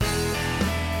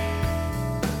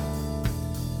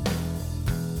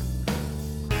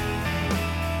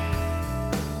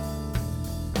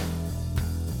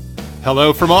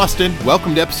Hello from Austin.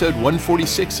 Welcome to episode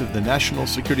 146 of the National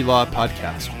Security Law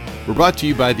Podcast. We're brought to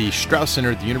you by the Strauss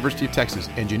Center at the University of Texas.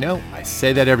 And you know, I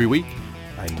say that every week.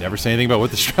 I never say anything about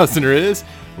what the Strauss Center is.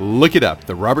 Look it up.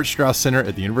 The Robert Strauss Center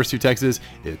at the University of Texas.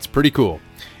 It's pretty cool.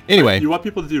 Anyway. You want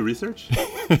people to do research?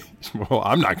 Well,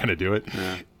 I'm not going to do it.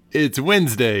 Yeah. It's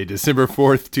Wednesday, December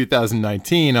 4th,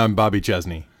 2019. I'm Bobby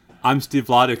Chesney. I'm Steve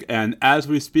Vladeck, and as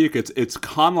we speak, it's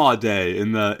con law day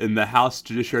in the House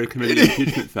Judiciary Committee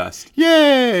Impeachment Fest.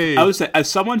 Yay! I would say, as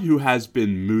someone who has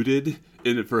been mooted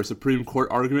for a Supreme Court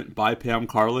argument by Pam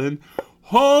Karlan,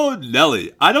 oh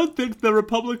Nelly, I don't think the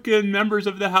Republican members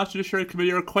of the House Judiciary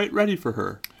Committee are quite ready for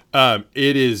her.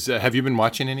 It is. Have you been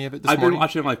watching any of it this morning? I've been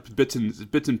watching like bits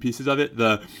and pieces of it.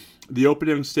 The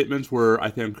opening statements were, I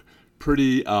think,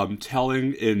 pretty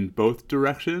telling in both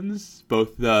directions.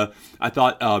 I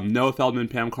thought Noah Feldman,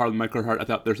 Pam Karlan, Mike Gerhardt, I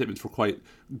thought their statements were quite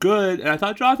good, and I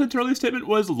thought Jonathan Turley's statement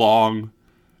was long.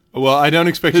 Well, I don't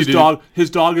expect his dog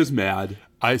is mad.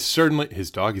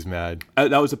 His dog is mad.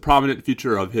 That was a prominent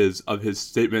feature of his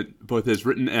statement, both his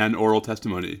written and oral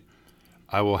testimony.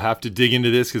 I will have to dig into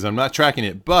this because I'm not tracking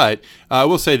it, but I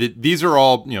will say that these are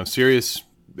all serious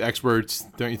experts,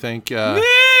 don't you think?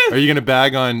 Are you going to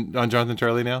bag on Jonathan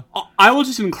Turley now? I will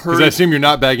just encourage... Because I assume you're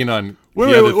not bagging on...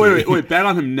 Wait, bag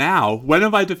on him now? When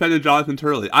have I defended Jonathan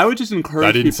Turley? I would just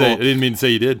encourage people... I didn't mean to say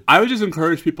you did. I would just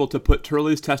encourage people to put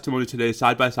Turley's testimony today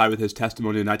side by side with his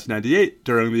testimony in 1998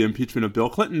 during the impeachment of Bill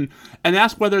Clinton and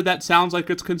ask whether that sounds like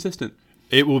it's consistent.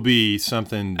 It will be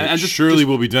something that surely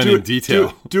will be done in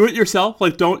detail. Do it yourself.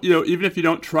 Like, don't, even if you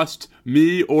don't trust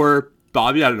me or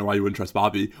Bobby, I don't know why you wouldn't trust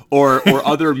Bobby, or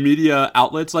other media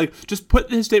outlets, like, just put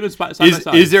his statements side by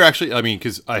side. Is there actually,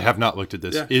 because I have not looked at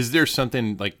this, yeah. Is there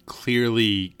something, like,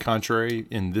 clearly contrary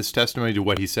in this testimony to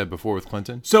what he said before with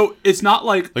Clinton? So, it's not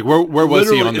like... Like, where was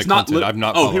he on the Clinton? I've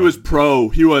not followed. He was pro.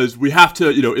 He was, we have to,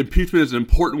 impeachment is an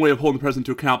important way of holding the president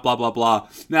to account, blah, blah, blah.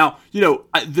 Now,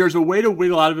 there's a way to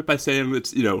wiggle out of it by saying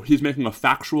it's, he's making a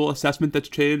factual assessment that's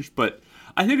changed, but...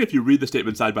 I think if you read the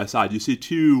statement side by side, you see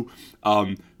two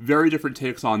very different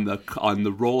takes on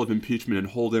the role of impeachment in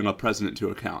holding a president to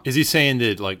account. Is he saying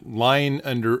that like lying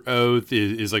under oath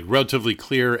is like relatively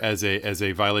clear as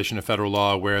a violation of federal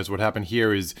law, whereas what happened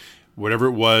here is whatever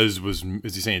it was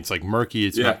is he saying it's like murky?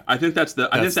 It's not, I think that's the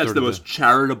most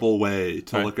charitable way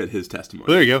to look at his testimony.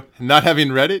 Well, there you go. Not having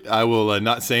read it, I will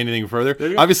not say anything further.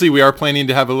 Obviously, we are planning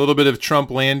to have a little bit of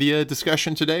Trumplandia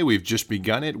discussion today. We've just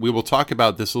begun it. We will talk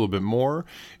about this a little bit more.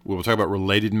 We will talk about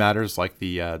related matters like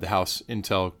the House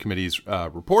Intel Committee's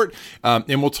report,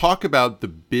 and we'll talk about the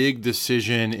big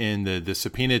decision in the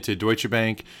subpoena to Deutsche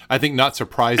Bank. I think not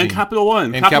surprising. And Capital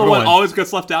One. Capital One always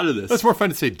gets left out of this. That's more fun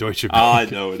to say Deutsche Bank. I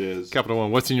know it is. Capital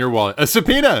One. What's in your wallet? A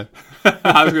subpoena.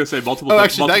 I was going to say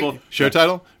multiple. Show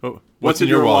title. What's in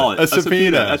your wallet? A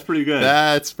subpoena. That's pretty good.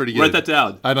 That's pretty good. Write that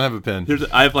down. I don't have a pen.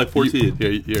 I have like 14.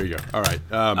 Here you go. All right.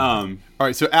 All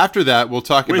right. So after that, we'll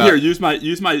talk about. Wait here. Use my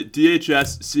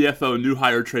DHS CFO new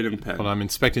hire training pen. Hold on, I'm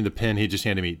inspecting the pen he just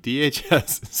handed me.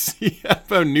 DHS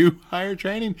CFO new hire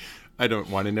training. I don't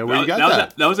want to know where you got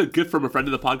that. That was a gift from a friend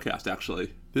of the podcast,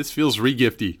 actually. This feels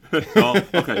re-gifty. Oh,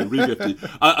 okay, re-gifty.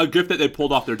 A gift that they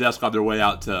pulled off their desk on their way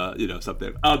out to,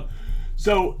 something.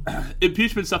 So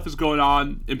impeachment stuff is going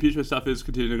on. Impeachment stuff is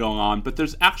continuing to go on. But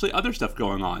there's actually other stuff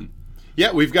going on.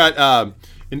 Yeah, we've got a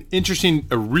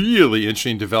really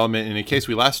interesting development in a case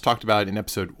we last talked about in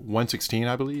episode 116,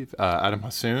 I believe. Adham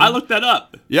Hassoun. I looked that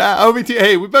up. Yeah, OVT.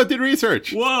 Hey, we both did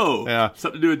research. Whoa. Yeah.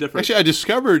 Something to do with different. Actually, I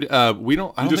discovered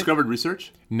You discovered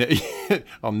research?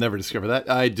 I'll never discover that.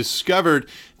 I discovered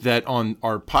that on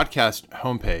our podcast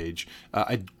homepage,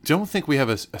 I don't think we have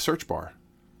a search bar.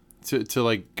 To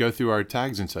like go through our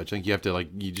tags and such. I think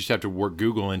you just have to work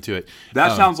Google into it.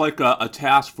 That sounds like a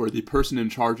task for the person in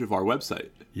charge of our website.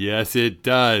 Yes, it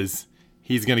does.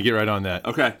 He's going to get right on that.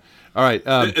 Okay. All right.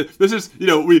 This is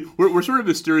we're sort of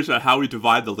mysterious about how we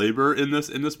divide the labor in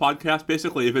this podcast.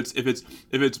 Basically, if it's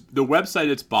the website,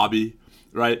 it's Bobby.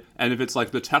 Right, and if it's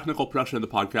like the technical production of the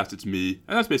podcast, it's me,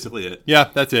 and that's basically it. Yeah,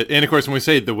 that's it. And of course, when we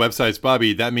say the website's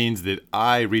Bobby, that means that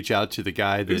I reach out to the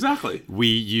guy that we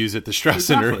use at the Strauss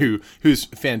Center, who's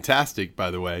fantastic,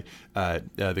 by the way.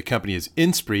 The company is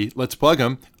Inspry. Let's plug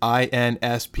them.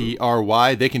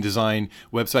 INSPRY. They can design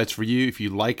websites for you if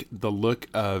you like the look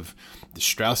of the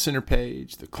Strauss Center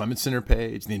page, the Clements Center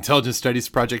page, the Intelligence Studies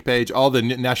Project page, all the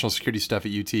national security stuff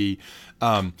at UT.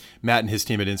 Matt and his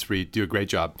team at Inspry do a great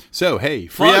job. So, hey,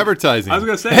 free advertising. I was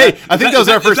going to say, hey, I think that was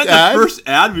our first ad. The first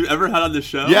ad we've ever had on the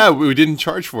show? Yeah, we didn't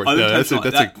charge for it, though. That's a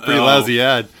pretty lousy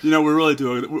ad. We're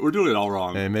doing it all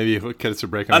wrong. And maybe we'll cut us a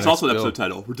break on that's also an episode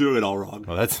title. We're doing it all wrong.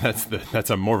 Well, that's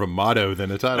more of a motto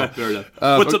than a title. Fair enough.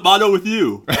 What's a motto with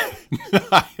you?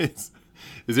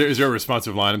 Is there a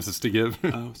responsive line I'm supposed to give?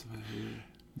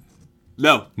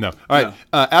 No. All right. No.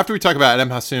 After we talk about Adham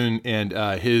Hassoun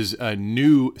and his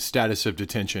new status of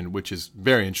detention, which is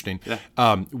very interesting,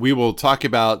 we will talk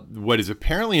about what is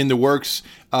apparently in the works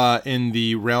in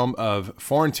the realm of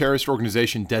foreign terrorist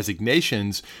organization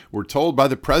designations. We're told by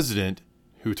the president,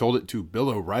 who told it to Bill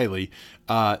O'Reilly,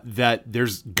 that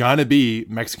there's gonna be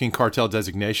Mexican cartel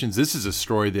designations. This is a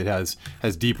story that has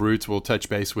deep roots. We'll touch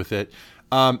base with it.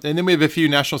 And then we have a few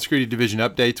National Security Division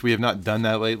updates. We have not done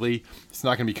that lately. It's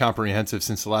not going to be comprehensive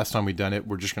since the last time we've done it.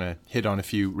 We're just going to hit on a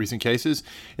few recent cases.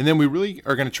 And then we really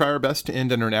are going to try our best to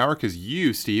end under an hour because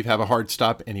you, Steve, have a hard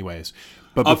stop anyways.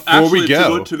 But before we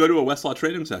go... to go to a Westlaw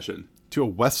training session.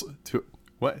 What?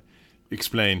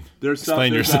 Explain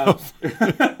Explain yourself.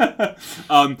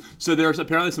 So there's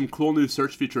apparently some cool new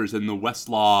search features in the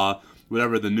Westlaw,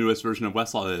 whatever the newest version of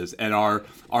Westlaw is, and our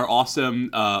awesome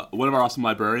one of our awesome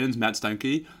librarians, Matt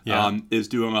Steinke, is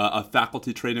doing a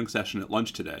faculty training session at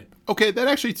lunch today. Okay, that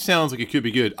actually sounds like it could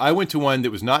be good. I went to one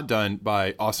that was not done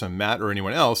by awesome Matt or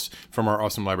anyone else from our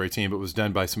awesome library team, but was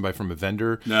done by somebody from a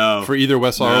vendor for either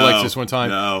Westlaw or Lexis one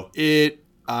time.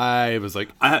 I was like,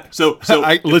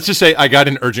 let's just say I got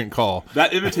an urgent call.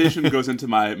 That invitation goes into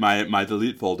my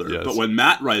delete folder. Yes. But when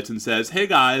Matt writes and says, hey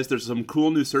guys, there's some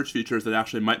cool new search features that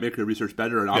actually might make your research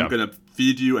better, and I'm going to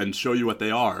feed you and show you what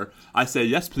they are, I say,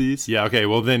 yes, please. Yeah, okay.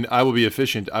 Well, then I will be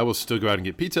efficient. I will still go out and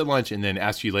get pizza at lunch and then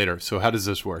ask you later. So how does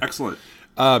this work? Excellent.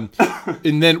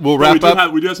 And then we'll wrap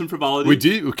up. We do have some frivolity. We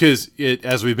do, because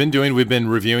as we've been doing, we've been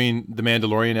reviewing The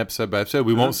Mandalorian episode by episode.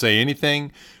 We won't say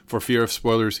anything for fear of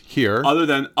spoilers here. Other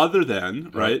than that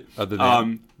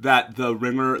the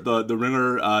ringer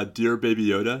Dear Baby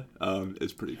Yoda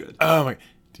is pretty good. Oh my!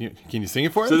 Can you sing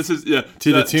it for us? So this is to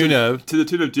the tune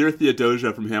of Dear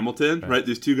Theodosia from Hamilton, right?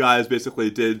 These two guys basically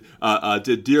did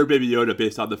Dear Baby Yoda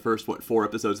based on the first 4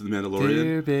 episodes of The Mandalorian.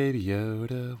 Dear Baby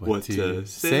Yoda, what to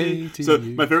say to so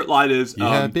you? My favorite line is you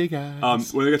have big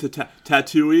eyes. When they get to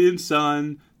Tatooine,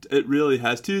 son, it really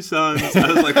has 2 sons.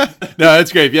 I was like, no,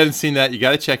 that's great. If you haven't seen that, you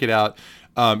got to check it out.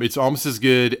 It's almost as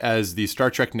good as the Star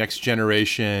Trek Next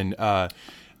Generation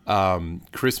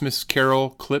Christmas Carol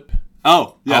clip.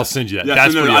 Oh, yeah. I'll send you that. Yeah,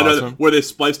 that's pretty awesome. Where they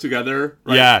splice together,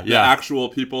 right? Yeah. The actual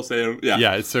people saying,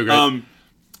 Yeah, it's so great.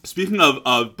 Speaking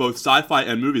of both sci-fi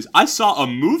and movies, I saw a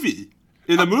movie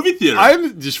in a movie theater.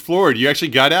 I'm just floored. You actually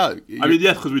got out.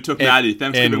 Yes, because we took Maddie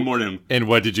Thanksgiving morning. And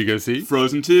what did you go see?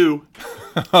 Frozen 2.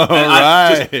 All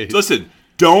right. Listen,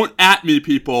 don't at me,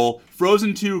 people.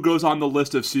 Frozen 2 goes on the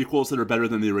list of sequels that are better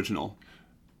than the original.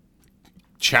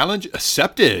 Challenge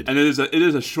accepted. And it is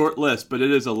a short list, but it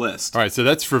is a list. All right, so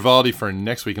that's frivolity for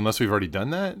next week, unless we've already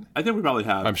done that. I think we probably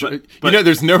have. I'm sure. But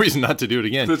there's no reason not to do it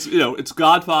again. It's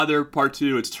Godfather Part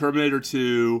 2. It's Terminator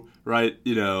 2. Right.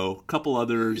 A couple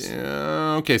others.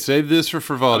 Yeah. Okay. Save this for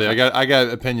frivolity. Okay. I got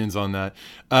opinions on that.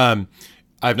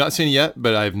 I've not seen it yet,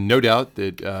 but I have no doubt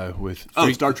that with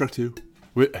Star Trek 2.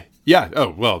 Yeah.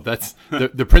 Oh well, that's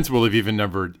the principle of even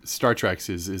numbered Star Treks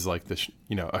is like this.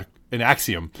 An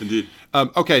axiom. Indeed.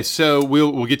 Okay, so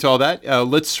we'll get to all that.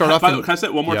 Let's start off. Can I say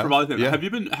one more frivolity thing? Yeah.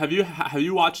 Have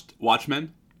you watched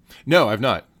Watchmen? No, I've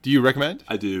not. Do you recommend?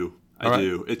 I do. I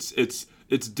do. It's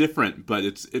different, but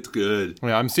it's good.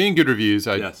 Yeah, I'm seeing good reviews.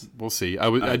 We'll see.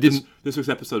 I didn't. This week's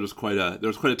episode was there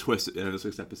was quite a twist at the end of this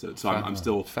week's episode, so I'm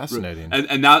still fascinating.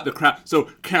 And now the Crown. So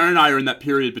Karen and I are in that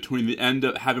period between the end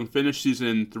of having finished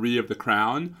season 3 of The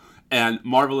Crown and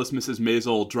Marvelous Mrs.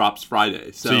 Maisel drops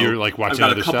Friday. So you're like watching I've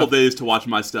got other a couple stuff? days to watch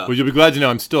my stuff. Well, you'll be glad to know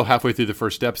I'm still halfway through the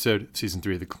first episode of season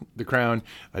 3 of The Crown.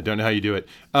 I don't know how you do it.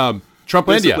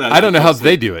 Trumplandia. I don't know how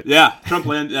they do it. Yeah,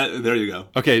 Trumplandia. There you go.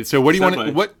 Okay, so what do you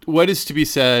want? What is to be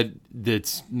said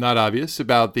that's not obvious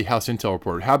about the House Intel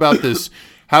report? How about this?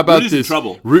 Rudy's in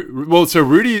trouble. Well, so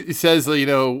Rudy says,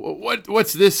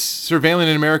 what's this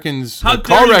surveilling Americans'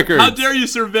 call records? How dare you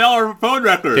surveil our phone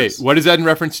records? Okay, what is that in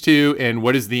reference to, and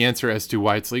what is the answer as to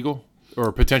why it's legal?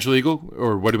 Or potentially legal?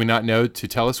 Or what do we not know to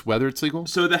tell us whether it's legal?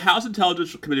 So the House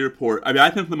Intelligence Committee report, I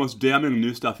think the most damning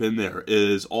new stuff in there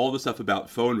is all the stuff about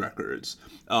phone records.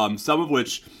 Some of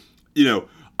which,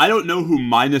 I don't know who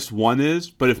 -1 is,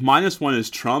 but if -1 is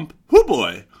Trump, hoo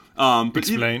boy.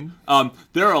 Explain.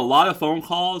 There are a lot of phone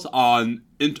calls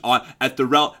at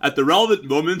the relevant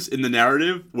moments in the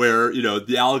narrative where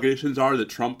the allegations are that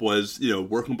Trump was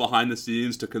working behind the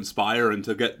scenes to conspire and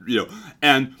to get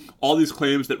and all these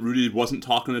claims that Rudy wasn't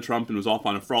talking to Trump and was off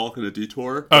on a frolic and a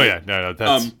detour. Oh yeah, no,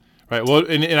 that's right. Well,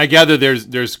 and I gather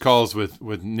there's calls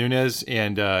with Nunes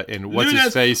and what's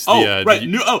his face.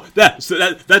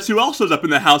 That's who else shows up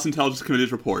in the House Intelligence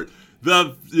Committee's report.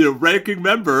 The ranking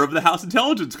member of the House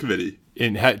Intelligence Committee.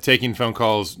 in taking phone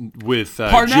calls with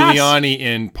Giuliani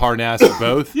and Parnas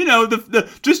both.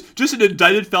 Just an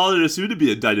indicted felon and a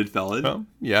soon-to-be indicted felon. Well,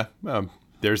 yeah.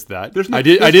 There's that. I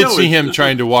did see him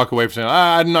trying to walk away from saying,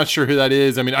 I'm not sure who that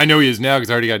is. I mean, I know he is now because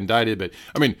I already got indicted, but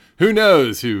I mean, who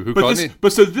knows who called me?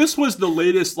 But so this was the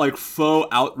latest faux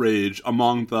outrage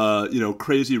among the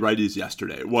crazy righties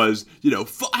yesterday was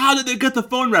how did they get the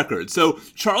phone records? So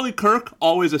Charlie Kirk,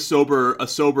 always a sober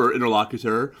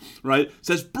interlocutor, right,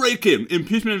 says breaking: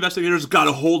 impeachment investigators got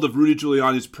a hold of Rudy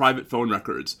Giuliani's private phone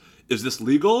records. Is this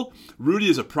legal?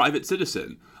 Rudy is a private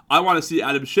citizen. I want to see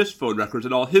Adam Schiff's phone records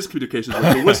and all his communications with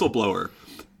the whistleblower.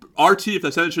 RT, if the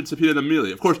Senate should subpoena them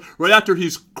immediately. Of course, right after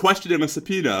he's questioning a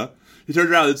subpoena, he turns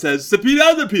around and says, subpoena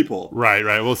other people. Right.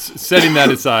 Well, setting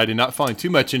that aside and not falling too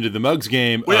much into the Muggs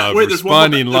game of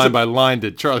responding line by line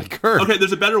to Charlie Kirk. Okay,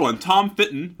 there's a better one. Tom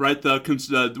Fitton, right,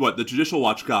 the Judicial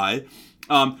Watch guy.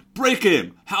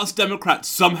 Breaking: House Democrats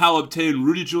somehow obtain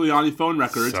Rudy Giuliani phone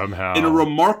records in a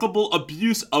remarkable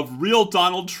abuse of real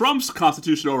Donald Trump's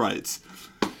constitutional rights.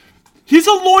 He's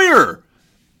a lawyer.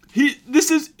 But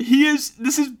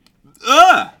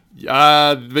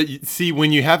see,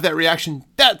 when you have that reaction,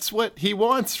 that's what he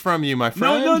wants from you, my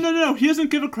friend. No. He doesn't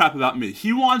give a crap about me.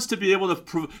 He wants to be able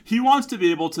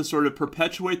to sort of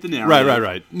perpetuate the narrative.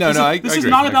 Right. This is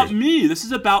not about me. This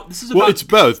is about. Well, it's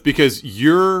both, because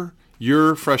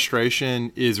your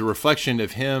frustration is a reflection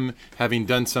of him having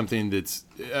done something that's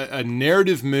a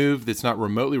narrative move that's not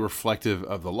remotely reflective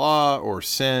of the law or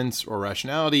sense or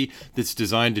rationality, that's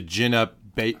designed to gin up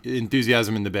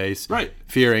enthusiasm in the base, right?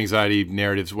 Fear, anxiety,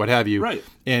 narratives, what have you, right?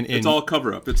 And it's all a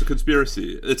cover-up. It's a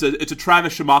conspiracy. It's a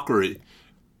Travis Shamockery.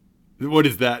 What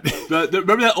is that?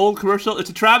 Remember that old commercial?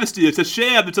 It's a travesty. It's a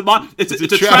sham. It's a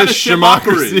Travis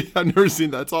Shamockery. I've never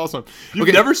seen that. That's awesome. You've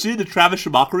never seen the Travis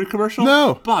Shamockery commercial?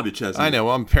 No. Bobby Chesney. I know.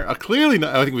 Well, I'm clearly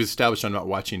not. I think we've established I'm not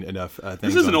watching enough things.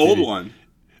 This is an old one.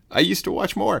 I used to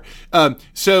watch more.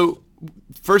 So,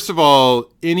 first of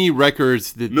all, any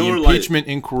records that the impeachment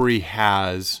inquiry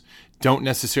has don't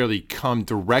necessarily come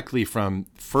directly from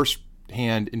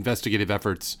first-hand investigative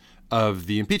efforts of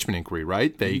the impeachment inquiry,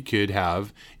 right? They could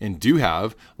have and do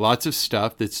have lots of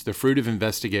stuff that's the fruit of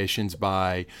investigations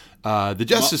by the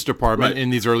Justice Department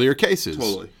in these earlier cases.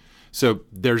 Totally. So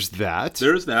there's that.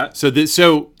 There's that. So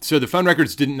the phone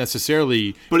records didn't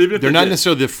necessarily. But even if they're not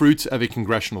necessarily the fruits of a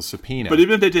congressional subpoena. But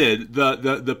even if they did,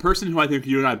 the person who I think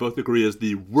you and I both agree is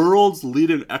the world's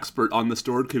leading expert on the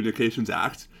Stored Communications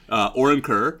Act, Oren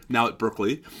Kerr, now at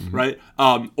Berkeley, right?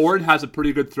 Oren has a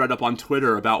pretty good thread up on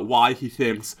Twitter about why he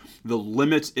thinks the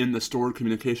limits in the Stored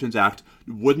Communications Act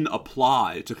wouldn't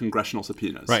apply to congressional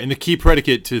subpoenas. Right, and the key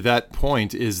predicate to that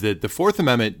point is that the Fourth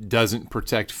Amendment doesn't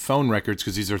protect phone records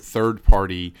because these are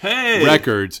third-party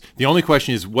records. The only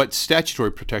question is what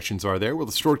statutory protections are there? Well,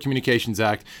 the Stored Communications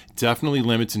Act definitely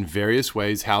limits in various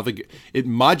ways how it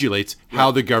modulates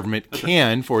how the government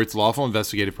can, for its lawful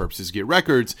investigative purposes, get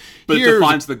records. But it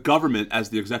defines the government as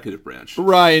the executive branch.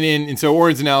 Right, and so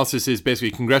Oren's analysis is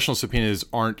basically congressional subpoenas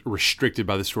aren't restricted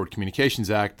by the Stored Communications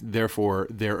Act, therefore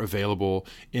they're available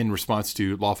in response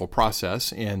to lawful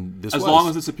process, and this as long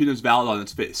as the subpoena is valid on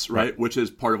its face, right? Which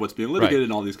is part of what's being litigated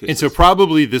in all these cases. And so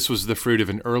probably this was the fruit of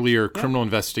an earlier criminal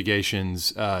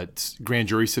investigations grand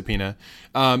jury subpoena,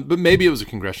 but maybe it was a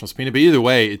congressional subpoena. But either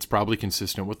way, it's probably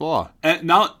consistent with law. And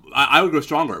now I would go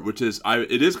stronger, which is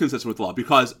it is consistent with law,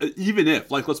 because even if,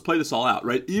 let's play this all out,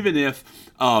 right? Even if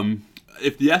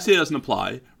the SA doesn't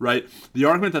apply, right? The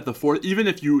argument that the Fourth, even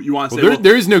if you want to say...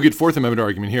 there is no good Fourth Amendment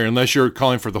argument here unless you're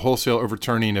calling for the wholesale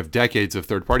overturning of decades of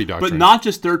third-party doctrine. But not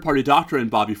just third-party doctrine,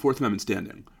 Bobby, Fourth Amendment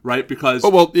standing, right? Because...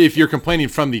 Well, if you're complaining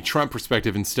from the Trump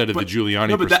perspective instead of the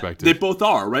Giuliani perspective. They both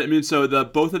are, right? I mean, so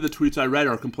both of the tweets I read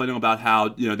are complaining about how,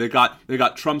 they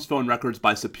got Trump's phone records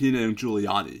by subpoenaing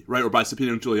Giuliani, right? Or by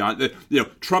subpoenaing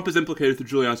Giuliani. Trump is implicated through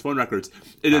Giuliani's phone records.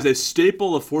 It is a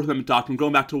staple of Fourth Amendment doctrine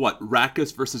going back to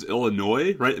Rackus versus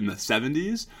Illinois, right, in the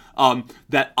 70s,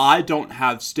 that I don't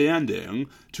have standing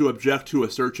to object to a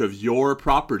search of your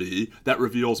property that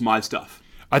reveals my stuff.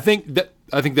 I think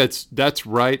that's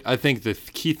right. I think the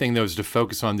key thing, though, is to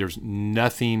focus on there's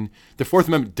nothing. The Fourth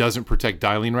Amendment doesn't protect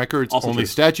dialing records. Also only true.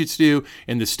 Statutes do,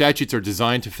 and the statutes are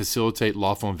designed to facilitate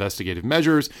lawful investigative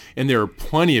measures, and there are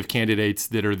plenty of candidates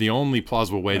that are the only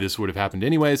plausible way this would have happened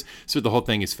anyways, so the whole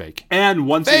thing is fake. And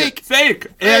once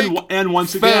again,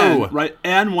 right?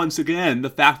 And once again, the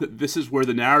fact that this is where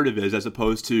the narrative is, as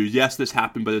opposed to, yes, this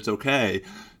happened, but it's okay,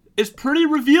 is pretty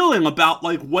revealing about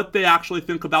what they actually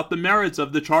think about the merits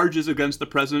of the charges against the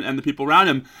president and the people around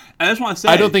him. And I just want to say,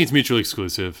 I don't think it's mutually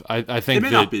exclusive. I think it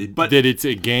may not be, but that it's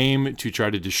a game to try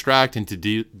to distract and to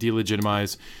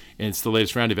delegitimize and it's the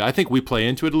latest round of it. I think we play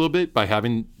into it a little bit by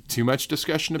having too much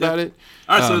discussion about it.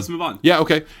 All right, so let's move on. Yeah,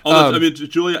 okay. I mean,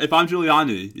 if I'm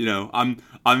Giuliani,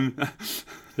 I'm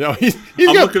no, he's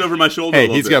I'm got, looking over my shoulder. Hey, a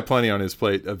little he's bit. got plenty on his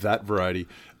plate of that variety.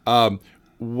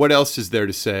 What else is there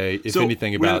to say, if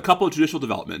anything, about... We had a couple of judicial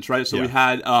developments, right? So we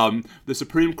had the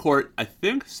Supreme Court, I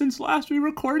think since last we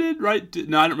recorded, right? I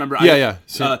don't remember.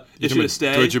 Issued a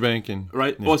stay. Deutsche Bank and...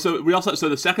 Right? Yeah. Well, so we also... So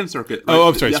the Second Circuit... Right,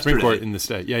 I'm sorry, Supreme Court in the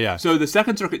state. Yeah. So the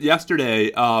Second Circuit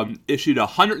yesterday issued a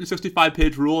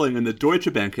 165-page ruling in the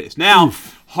Deutsche Bank case. Now,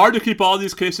 hard to keep all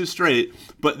these cases straight,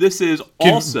 but this is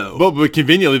also... But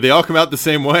conveniently, they all come out the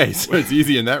same way, so it's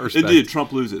easy in that respect. Indeed,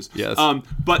 Trump loses. Yes.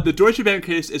 But the Deutsche Bank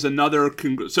case is another...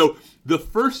 So the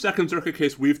first Second Circuit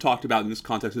case we've talked about in this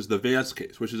context is the Vance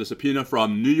case, which is a subpoena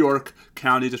from New York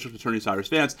County District Attorney Cyrus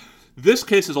Vance. This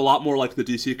case is a lot more like the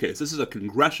D.C. case. This is a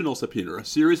congressional subpoena, a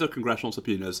series of congressional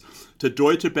subpoenas to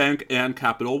Deutsche Bank and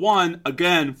Capital One,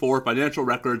 again, for financial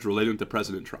records relating to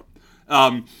President Trump.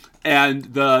 And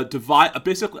the divide...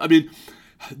 Basically, I mean,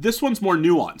 this one's more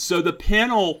nuanced. So the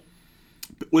panel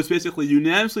was basically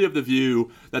unanimously of the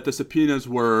view that the subpoenas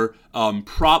were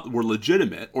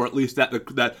legitimate, or at least that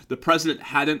the president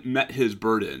hadn't met his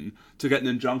burden to get an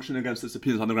injunction against the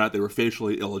subpoenas on the ground that they were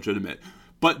facially illegitimate.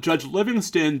 But Judge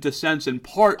Livingston dissents in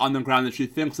part on the ground that she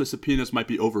thinks the subpoenas might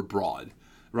be overbroad,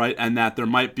 right, and that there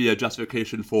might be a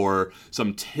justification for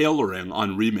some tailoring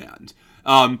on remand.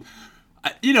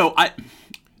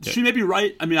 She may be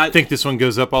right. I mean, I think this one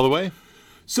goes up all the way.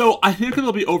 So I think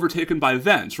it'll be overtaken by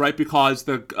events, right? Because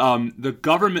the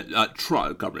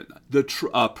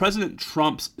President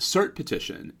Trump's cert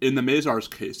petition in the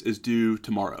Mazars case is due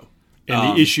tomorrow.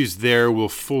 And the issues there will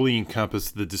fully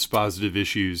encompass the dispositive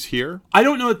issues here? I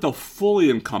don't know that they'll fully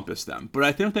encompass them, but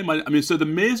I think they might. I mean, so the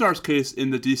Mazars case in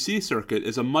the D.C. Circuit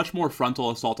is a much more frontal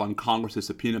assault on Congress's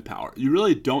subpoena power. You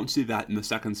really don't see that in the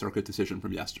Second Circuit decision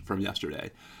from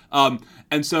yesterday.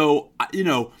 And so,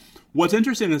 what's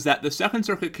interesting is that the Second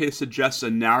Circuit case suggests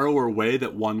a narrower way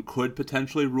that one could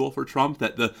potentially rule for Trump,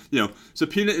 that the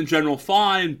subpoena in general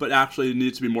fine, but actually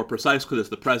needs to be more precise because it's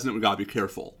the president, we got to be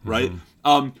careful, right?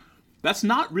 That's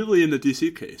not really in the D.C.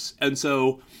 case. And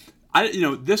so,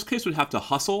 this case would have to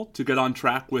hustle to get on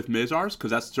track with Mazars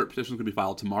because that cert petition is going to be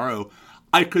filed tomorrow.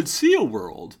 I could see a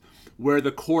world where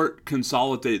the court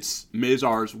consolidates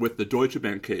Mazars with the Deutsche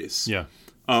Bank case,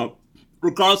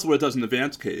 regardless of what it does in the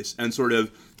Vance case, and sort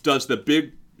of does the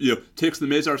big, takes the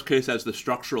Mazars case as the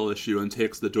structural issue and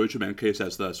takes the Deutsche Bank case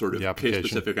as the sort of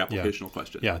case-specific applicational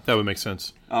question. Yeah, that would make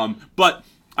sense. But,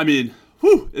 I mean,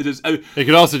 it is... They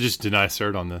could also just deny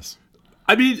cert on this.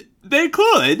 I mean, they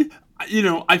could.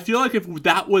 I feel like if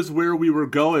that was where we were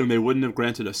going, they wouldn't have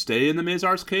granted a stay in the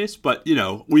Mazars case. But,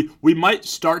 we might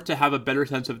start to have a better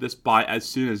sense of this by as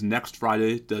soon as next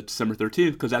Friday, December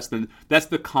 13th, because that's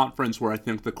the conference where I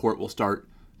think the court will start,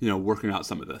 working out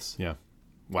some of this. Yeah.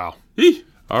 Wow.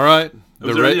 All right.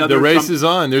 The race is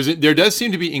on. There does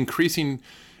seem to be increasing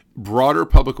broader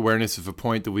public awareness of a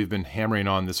point that we've been hammering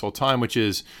on this whole time, which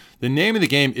is the name of the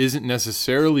game isn't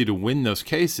necessarily to win those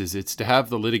cases. It's to have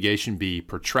the litigation be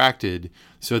protracted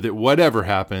so that whatever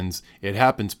happens, it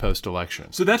happens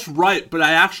post-election. So that's right, but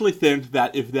I actually think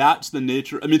that if that's the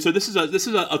nature... I mean, so this is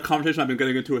a conversation I've been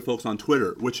getting into with folks on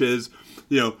Twitter, which is,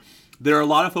 there are a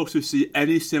lot of folks who see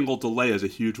any single delay as a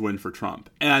huge win for Trump.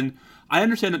 And I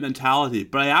understand that mentality,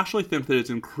 but I actually think that it's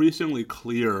increasingly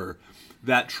clear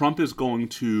that Trump is going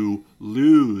to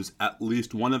lose at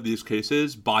least one of these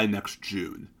cases by next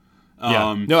June.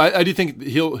 No, I do think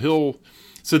he'll.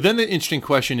 So then the interesting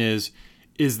question is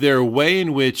there a way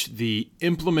in which the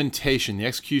implementation, the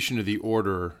execution of the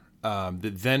order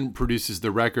that then produces the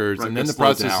records, and then the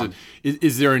process,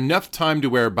 is there enough time to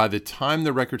where by the time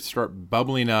the records start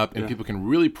bubbling up and people can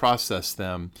really process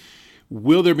them,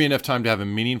 will there be enough time to have a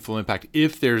meaningful impact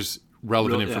if there's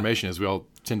relevant information, as we all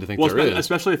tend to think there is?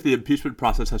 Especially if the impeachment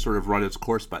process has sort of run its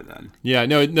course by then. Yeah,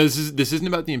 no, this isn't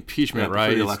about the impeachment,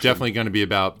 right? It's definitely going to be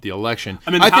about the election.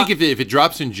 I think if it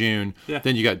drops in June,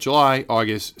 then you got July,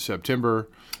 August, September.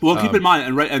 Well, keep in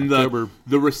mind,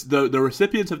 the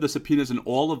recipients of the subpoenas in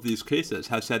all of these cases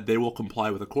have said they will comply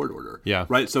with a court order. Yeah.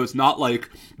 Right? So it's not like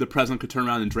the president could turn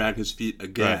around and drag his feet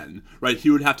again. Right?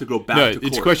 He would have to go back to court.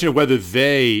 It's a question of whether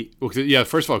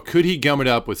first of all, could he gum it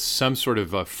up with some sort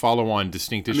of a follow-on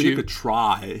distinct issue? He could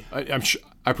try.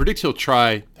 I predict he'll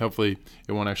try. Hopefully,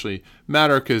 it won't actually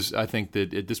matter because I think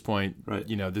that at this point,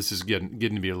 this is getting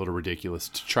to be a little ridiculous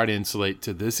to try to insulate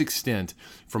to this extent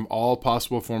from all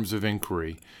possible forms of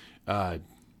inquiry. It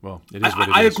is what it is.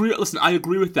 I agree. Listen, I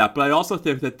agree with that, but I also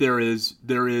think that there is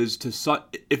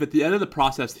if at the end of the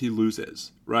process he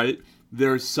loses, right?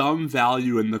 there's some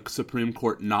value in the Supreme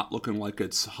Court not looking like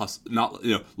it's not,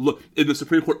 look in the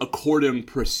Supreme Court according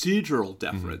procedural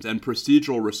deference and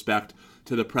procedural respect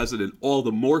to the president, all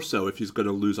the more so if he's going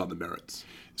to lose on the merits.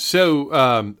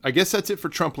 So I guess that's it for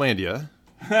Trumplandia.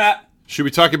 Should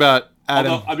we talk about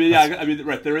Adham? Although,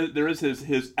 right. There is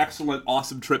his excellent,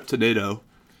 awesome trip to NATO.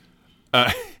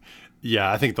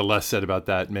 Yeah, I think the less said about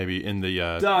that, maybe in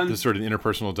the sort of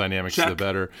interpersonal dynamics, the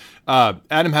better. Adham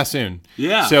Hassoun.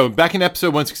 Yeah. So back in episode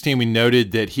 116, we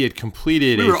noted that he had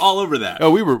completed. We were all over that.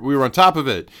 Oh, we were on top of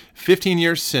it.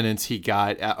 15-year sentence he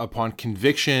got upon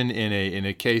conviction in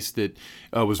a case that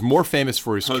was more famous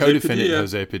for his co-defendant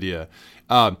Jose Padilla.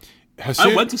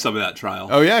 Hassoun, I went to some of that trial.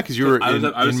 Oh, yeah, because you were I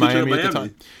was in Miami at the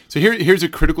time. So here's a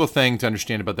critical thing to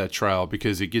understand about that trial,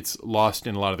 because it gets lost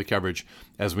in a lot of the coverage.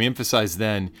 As we emphasized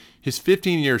then, his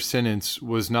 15-year sentence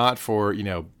was not for,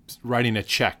 writing a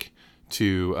check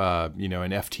to, an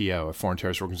FTO, a foreign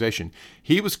terrorist organization.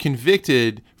 He was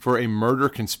convicted for a murder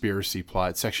conspiracy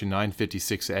plot, Section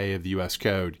 956A of the U.S.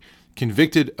 Code.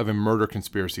 Convicted of a murder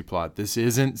conspiracy plot. This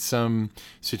isn't some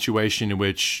situation in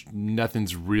which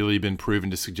nothing's really been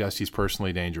proven to suggest he's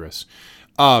personally dangerous.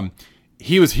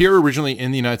 He was here originally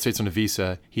in the United States on a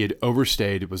visa. He had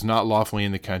overstayed. It was not lawfully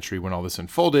in the country when all this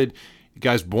unfolded. The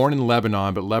guy's born in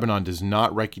Lebanon, but Lebanon does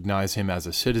not recognize him as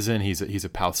a citizen. He's a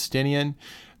Palestinian.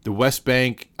 The West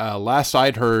Bank, last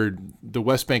I'd heard, the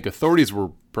West Bank authorities were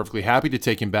perfectly happy to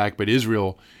take him back, but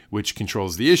Israel, which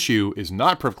controls the issue, is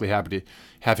not perfectly happy to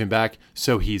have him back,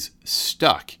 so he's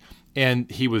stuck. And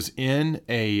he was in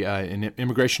an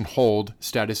immigration hold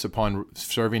status upon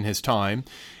serving his time.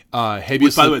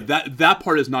 Which, by the way, that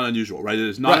part is not unusual, right? It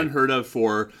is not unheard of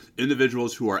for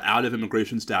individuals who are out of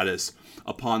immigration status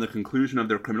upon the conclusion of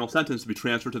their criminal sentence to be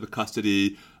transferred to the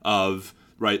custody of...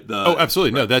 Right.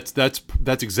 Absolutely. Right. No,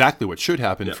 that's exactly what should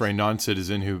happen for a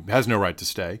non-citizen who has no right to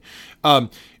stay.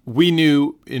 We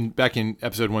knew back in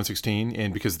episode 116,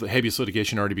 and because the habeas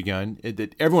litigation already begun,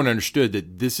 that everyone understood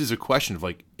that this is a question of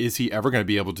is he ever going to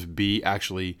be able to be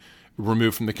actually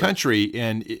removed from the country?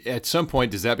 And at some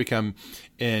point, does that become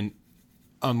an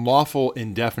unlawful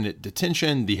indefinite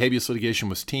detention? The habeas litigation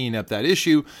was teeing up that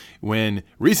issue when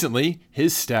recently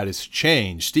his status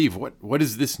changed. Steve, what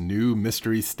is this new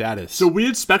mystery status? So we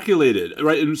had speculated,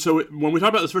 right? And so when we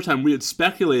talked about this first time, we had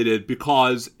speculated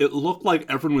because it looked like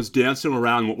everyone was dancing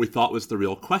around what we thought was the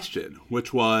real question,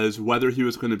 which was whether he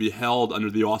was going to be held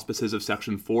under the auspices of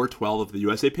Section 412 of the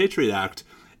USA PATRIOT Act,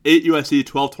 8 U.S.C.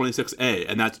 1226A,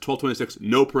 and that's 1226,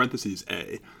 no parentheses,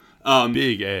 A.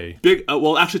 Big A.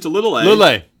 Well, actually, it's a little a. Little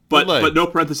A. But no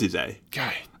parentheses A.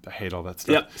 God, I hate all that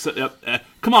stuff.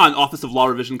 Come on, Office of Law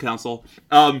Revision Council.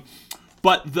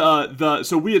 But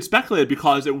so we had speculated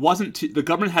because it wasn't the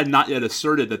government had not yet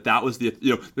asserted that was the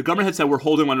government had said we're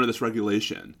holding under this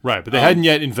regulation. Right, but they hadn't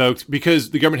yet invoked,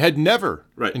 because the government had never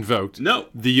invoked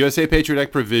the USA PATRIOT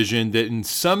Act provision that in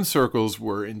some circles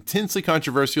were intensely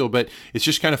controversial, but it's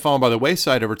just kind of fallen by the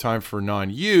wayside over time for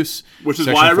non-use. Which is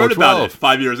why I wrote about it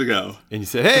 5 years ago. And you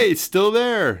said, "Hey, it's still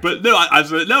there." But no, I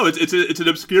said no. It's an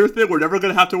obscure thing we're never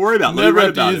going to have to worry about. Never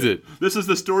have to use it. This is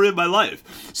the story of my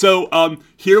life. So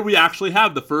here we actually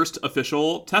have the first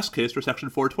official test case for Section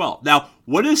 412. Now,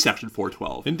 what is Section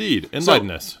 412? Indeed,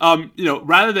 enlighten us.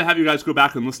 Rather than have you guys go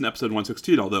back and listen to episode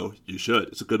 116, although you should,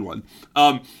 it's a good one.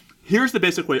 Here's the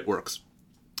basic way it works.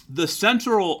 The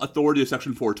central authority of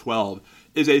Section 412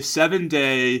 is a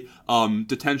 7-day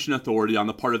detention authority on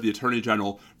the part of the Attorney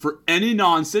General for any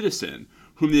non-citizen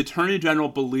whom the Attorney General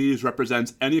believes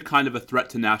represents any kind of a threat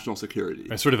to national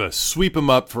security. Sort of a sweep them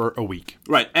up for a week.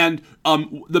 Right. And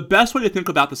the best way to think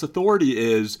about this authority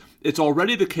is it's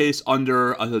already the case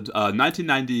under a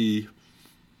 1990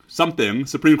 something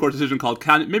Supreme Court decision called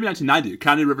maybe 1990,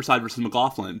 County Riverside versus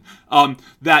McLaughlin,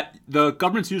 that the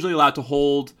government's usually allowed to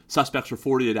hold suspects for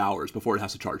 48 hours before it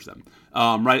has to charge them.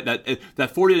 Right?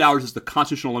 That 48 hours is the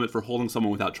constitutional limit for holding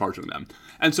someone without charging them.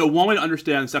 And so one way to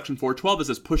understand Section 412 is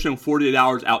this pushing 48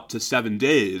 hours out to 7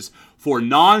 days for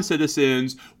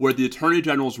non-citizens where the Attorney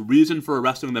General's reason for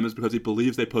arresting them is because he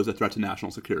believes they pose a threat to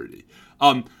national security.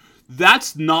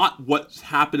 That's not what's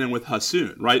happening with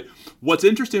Hassoun, right? What's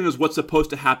interesting is what's supposed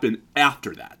to happen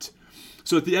after that.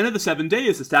 So at the end of the 7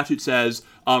 days, the statute says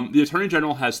the Attorney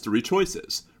General has 3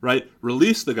 choices, right?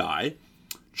 Release the guy,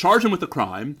 charge him with a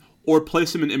crime, or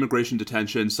place him in immigration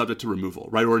detention subject to removal,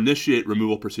 right? Or initiate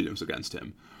removal proceedings against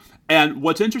him. And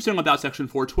what's interesting about Section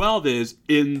 412 is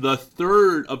in the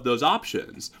third of those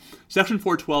options, Section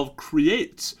 412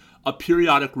 creates a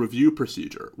periodic review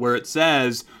procedure where it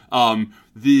says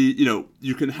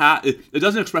you can have it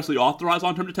doesn't expressly authorize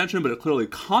long-term detention, but it clearly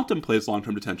contemplates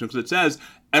long-term detention because it says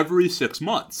every 6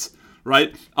 months,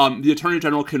 right? The Attorney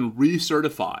General can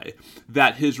recertify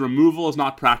that his removal is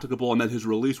not practicable and that his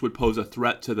release would pose a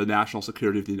threat to the national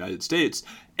security of the United States.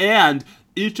 And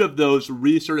each of those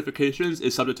recertifications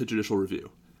is subject to judicial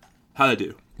review. How'd I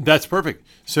do? That's perfect.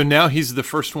 So now he's the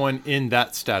first one in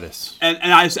that status. And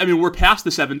I mean, we're past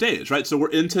the 7 days, right? So we're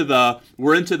into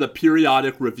the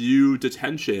periodic review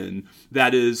detention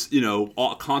that is,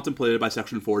 contemplated by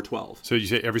Section 412. So you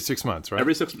say every 6 months, right?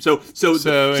 Every 6 months. So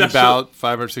in about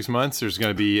 5 or 6 months, there's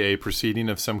going to be a proceeding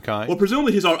of some kind. Well,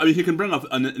 presumably he can bring up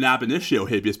an ab initio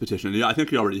habeas petition. I think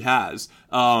he already has.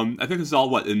 I think this is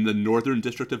all in the Northern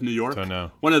District of New York. Don't know.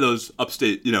 One of those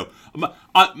upstate.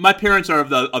 My parents are of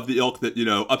the ilk that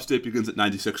upstate begins at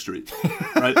 96th Street,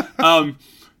 right?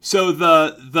 So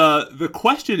the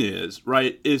question is,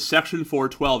 right, is Section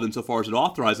 412, insofar as it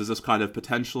authorizes this kind of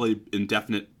potentially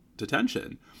indefinite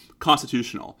detention,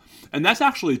 constitutional? And that's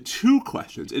actually two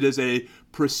questions. It is a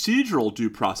procedural due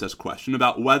process question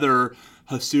about whether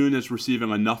Hassoun is receiving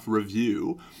enough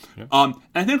review. Yeah. And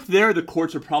I think there the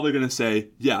courts are probably going to say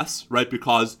yes, right,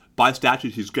 because by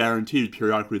statute he's guaranteed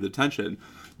periodic detention.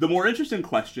 The more interesting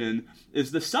question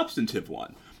is the substantive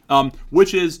one,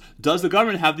 which is, does the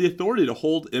government have the authority to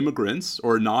hold immigrants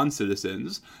or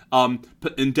non-citizens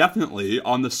indefinitely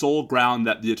on the sole ground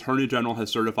that the Attorney General has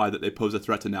certified that they pose a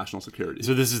threat to national security?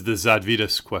 So this is the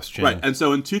Zadvydas question. Right. And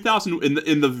so in 2000,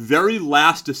 in the very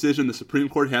last decision the Supreme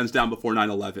Court hands down before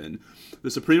 9/11,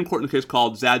 the Supreme Court in a case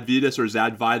called Zadvydas or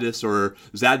Zadvidas or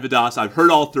Zadvidas, I've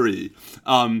heard all three.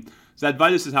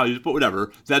 Zadvidas is how you, but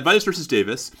whatever. Zadvidas versus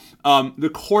Davis. The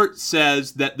court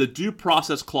says that the due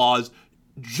process clause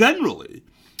generally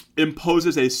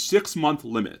imposes a 6-month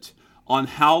limit on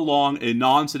how long a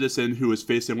non-citizen who is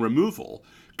facing removal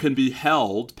can be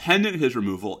held pending his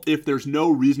removal if there's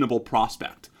no reasonable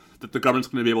prospect that the government's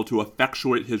going to be able to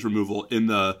effectuate his removal in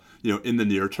the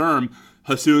near term.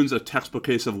 Hassoun's a textbook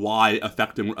case of why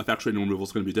effectuating removal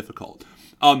is going to be difficult.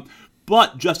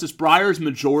 But Justice Breyer's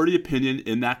majority opinion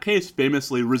in that case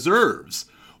famously reserves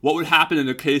what would happen in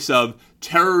a case of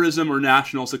terrorism or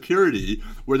national security,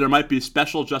 where there might be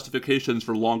special justifications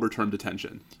for longer-term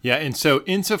detention. Yeah, and so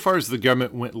insofar as the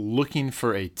government went looking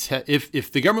for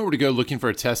if the government were to go looking for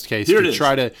a test case to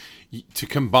try to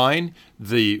combine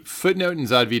the footnote in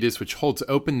Zadvydas, which holds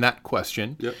open that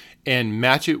question, and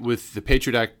match it with the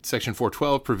Patriot Act Section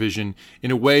 412 provision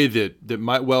in a way that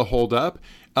might well hold up,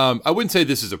 I wouldn't say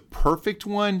this is a perfect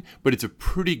one, but it's a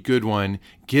pretty good one,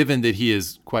 given that he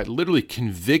is quite literally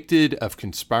convicted of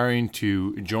conspiring to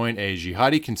join a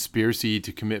jihadi conspiracy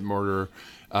to commit murder,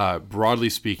 broadly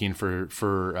speaking, for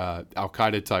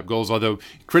al-Qaeda type goals. Although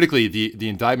critically, the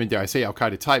indictment there, I say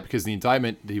al-Qaeda type because the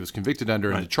indictment that he was convicted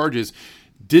under and the charges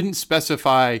didn't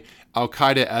specify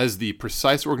al-Qaeda as the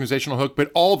precise organizational hook,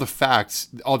 but all the facts,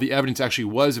 all the evidence actually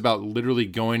was about literally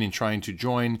going and trying to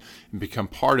join and become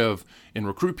part of and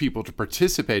recruit people to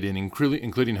participate in,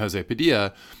 including Jose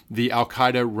Padilla, the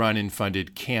al-Qaeda run and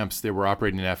funded camps that were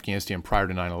operating in Afghanistan prior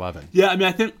to 9/11. Yeah, I mean,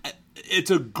 I think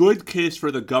it's a good case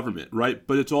for the government, right?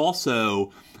 But it's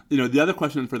also, the other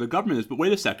question for the government is, but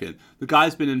wait a second, the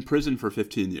guy's been in prison for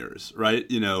 15 years, right?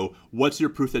 What's your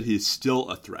proof that he's still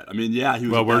a threat? I mean, yeah, he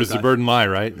was. Well, where does the burden lie,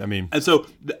 right? I mean, and so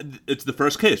it's the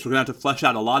first case. We're going to have to flesh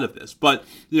out a lot of this, but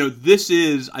this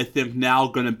is, I think, now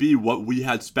going to be what we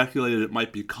had speculated it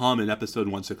might become in episode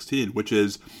 116, which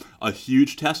is a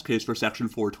huge test case for Section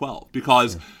 412,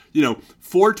 because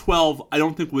 412, I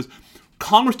don't think was.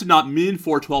 Congress did not mean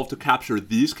 412 to capture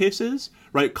these cases,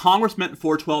 right? Congress meant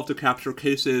 412 to capture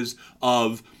cases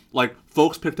of,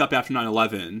 folks picked up after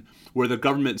 9/11 where the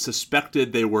government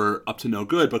suspected they were up to no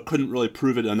good but couldn't really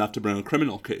prove it enough to bring a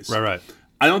criminal case. Right.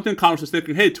 I don't think Congress was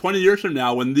thinking, hey, 20 years from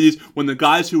now, when the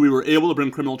guys who we were able to bring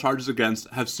criminal charges against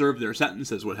have served their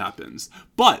sentences, what happens?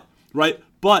 But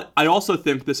I also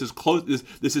think this is close.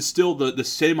 This is still the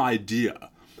same idea,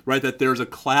 right? That there's a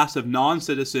class of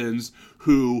non-citizens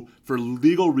who, for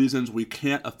legal reasons, we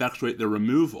can't effectuate their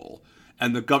removal,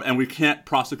 and we can't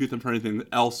prosecute them for anything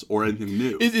else or anything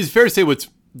new. It's fair to say what's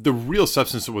the real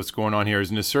substance of what's going on here is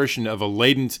an assertion of a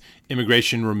latent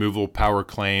immigration removal power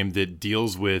claim that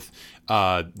deals with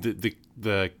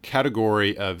the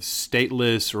category of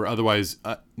stateless or otherwise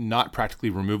not practically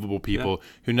removable people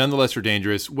who nonetheless are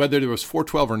dangerous. Whether there was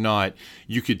 412 or not,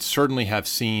 you could certainly have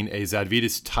seen a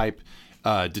Zadvydas type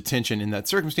detention in that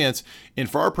circumstance. And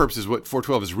for our purposes, what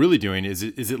 412 is really doing is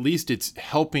at least it's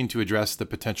helping to address the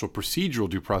potential procedural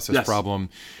due process problem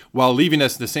while leaving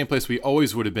us in the same place we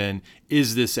always would have been.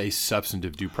 Is this a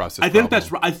substantive due process problem?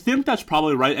 I think that's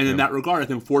probably right. And in that regard, I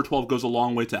think 412 goes a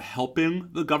long way to helping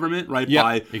the government, right?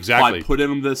 By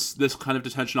putting this kind of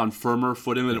detention on firmer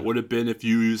footing than it would have been if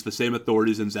you used the same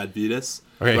authorities in Zadvitas.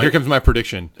 Okay, right? Here comes my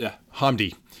prediction. Yeah.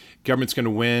 Hamdi. Government's going to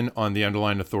win on the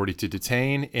underlying authority to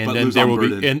detain, and then there will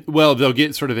be, they'll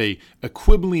get sort of a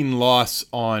quibbling loss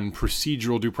on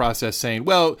procedural due process, saying,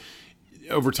 well,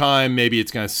 over time, maybe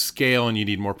it's going to scale and you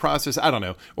need more process. I don't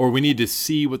know. Or we need to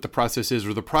see what the process is,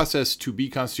 or the process to be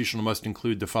constitutional must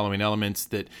include the following elements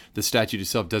that the statute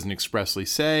itself doesn't expressly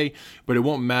say, but it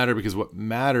won't matter because what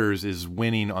matters is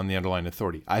winning on the underlying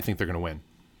authority. I think they're going to win.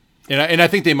 And I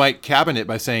think they might cabin it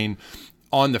by saying,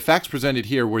 on the facts presented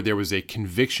here where there was a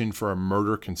conviction for a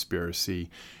murder conspiracy,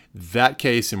 that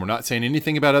case, and we're not saying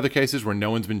anything about other cases where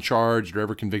no one's been charged or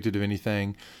ever convicted of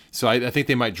anything. So I think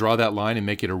they might draw that line and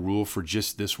make it a rule for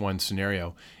just this one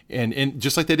scenario. And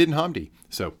just like they did in Hamdi.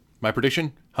 So my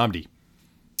prediction, Hamdi.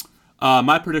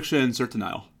 My prediction, cert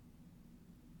denial.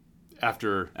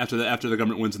 After the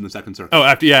government wins in the Second Circuit. Oh,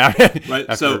 after right.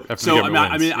 After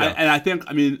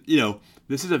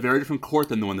This is a very different court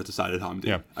than the one that decided Hamdi.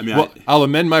 Yeah. I'll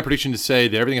amend my prediction to say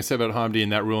that everything I said about Hamdi in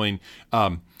that ruling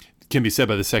can be said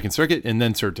by the Second Circuit and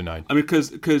then cert denied. I mean, because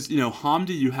Hamdi,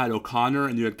 you had O'Connor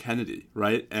and you had Kennedy,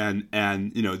 right? And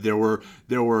there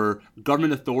were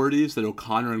government authorities that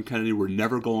O'Connor and Kennedy were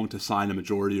never going to sign a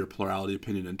majority or plurality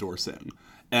opinion endorsing,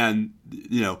 and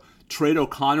trade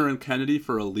O'Connor and Kennedy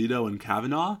for Alito and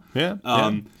Kavanaugh. Yeah.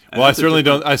 Well, I certainly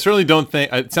don't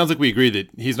think. It sounds like we agree that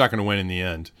he's not going to win in the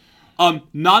end.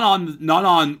 Not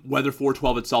on whether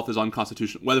 412 itself is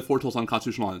unconstitutional, whether 412 is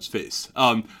unconstitutional on its face.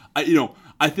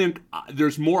 I think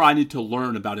there's more I need to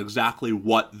learn about exactly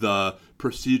what the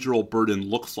procedural burden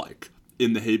looks like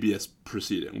in the habeas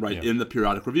proceeding, right? In the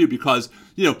periodic review, because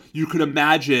you could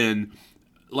imagine,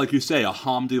 like you say, a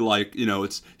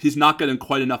Hamdi, he's not getting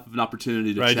quite enough of an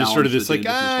opportunity to challenge. Just sort of this,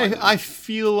 I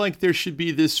feel like there should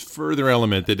be this further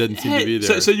element that doesn't seem to be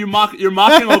there. So you're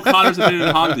mocking O'Connor's opinion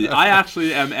in Hamdi. I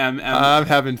actually am. I'm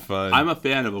having fun. I'm a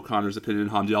fan of O'Connor's opinion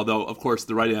in Hamdi, although, of course,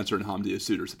 the right answer in Hamdi is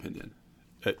Souter's opinion.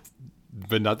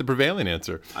 But not the prevailing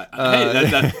answer.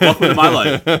 Hey, welcome to my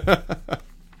life.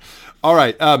 All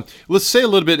right. Let's say a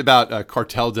little bit about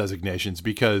cartel designations,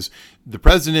 because the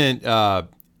president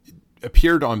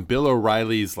appeared on Bill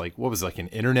O'Reilly's, an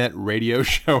internet radio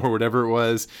show or whatever it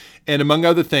was. And among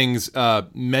other things,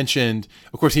 mentioned,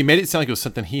 of course, he made it sound like it was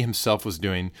something he himself was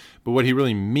doing. But what he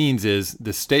really means is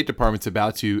the State Department's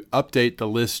about to update the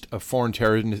list of foreign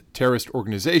terrorist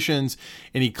organizations.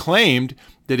 And he claimed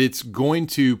that it's going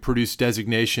to produce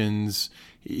designations.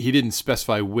 He didn't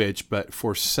specify which, but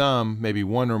for some, maybe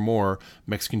one or more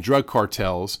Mexican drug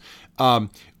cartels.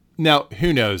 Now,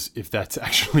 who knows if that's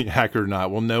actually accurate or not?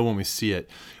 We'll know when we see it.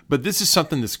 But this is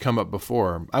something that's come up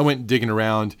before. I went digging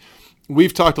around.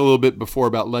 We've talked a little bit before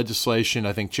about legislation.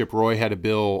 I think Chip Roy had a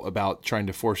bill about trying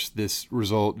to force this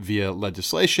result via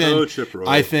legislation. Oh, Chip Roy.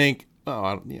 I think,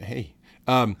 hey.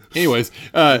 Anyways,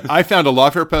 I found a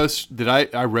Lawfare post that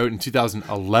I wrote in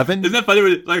 2011. Isn't that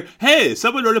funny? Hey,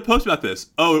 someone wrote a post about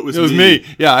this. Oh, it was me.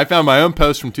 Yeah, I found my own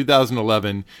post from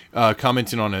 2011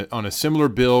 commenting on a similar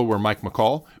bill where Mike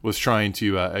McCall was trying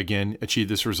to, again, achieve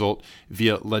this result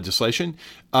via legislation.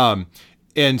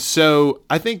 And so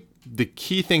I think the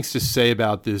key things to say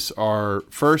about this are,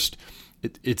 first,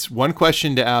 it's one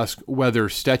question to ask whether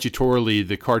statutorily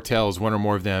the cartels, one or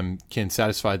more of them, can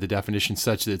satisfy the definition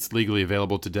such that it's legally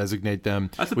available to designate them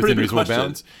within reasonable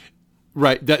bounds.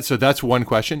 Right. So that's one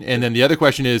question. And then the other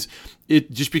question is,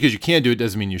 just because you can do it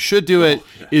doesn't mean you should do it.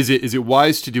 Yeah. Is it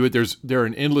wise to do it? There are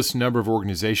an endless number of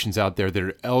organizations out there that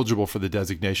are eligible for the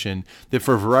designation that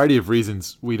for a variety of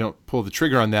reasons we don't pull the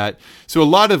trigger on that. So a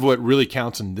lot of what really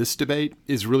counts in this debate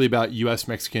is really about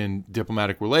U.S.-Mexican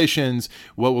diplomatic relations.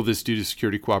 What will this do to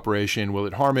security cooperation? Will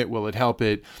it harm it? Will it help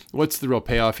it? What's the real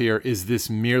payoff here? Is this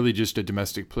merely just a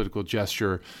domestic political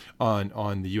gesture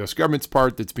on the U.S. government's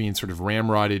part that's being sort of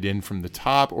ramrodded in from the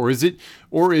top, or is it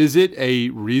a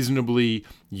reasonably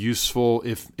useful,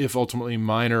 if ultimately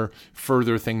minor,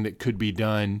 further thing that could be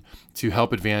done to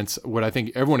help advance what I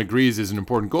think everyone agrees is an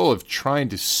important goal of trying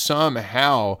to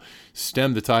somehow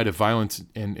stem the tide of violence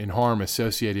and harm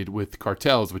associated with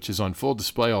cartels, which is on full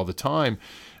display all the time.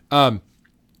 I'll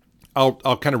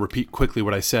kind of repeat quickly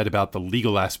what I said about the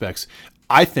legal aspects.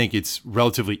 I think it's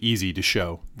relatively easy to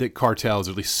show that cartels,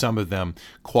 or at least some of them,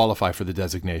 qualify for the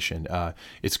designation.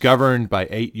 It's governed by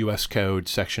 8 U.S. Code,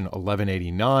 Section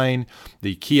 1189.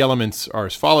 The key elements are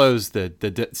as follows.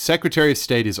 The Secretary of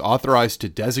State is authorized to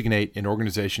designate an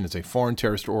organization as a foreign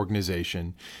terrorist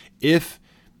organization if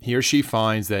he or she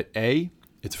finds that A,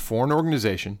 it's a foreign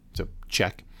organization, so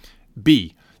check.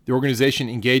 B, the organization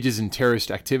engages in terrorist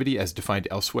activity as defined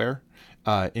elsewhere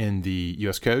in the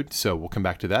U.S. Code, so we'll come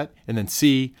back to that. And then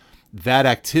C, that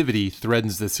activity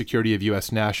threatens the security of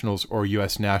U.S. nationals or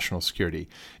U.S. national security.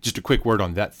 Just a quick word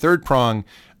on that third prong.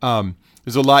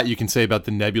 There's a lot you can say about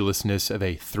the nebulousness of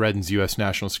a threatens U.S.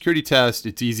 national security test.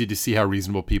 It's easy to see how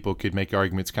reasonable people could make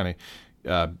arguments kind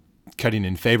of cutting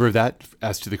in favor of that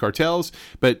as to the cartels,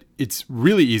 but it's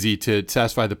really easy to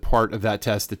satisfy the part of that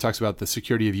test that talks about the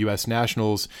security of U.S.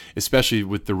 nationals, especially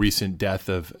with the recent death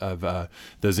of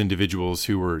those individuals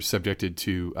who were subjected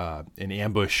to an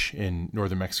ambush in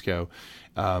northern Mexico.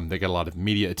 They got a lot of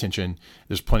media attention.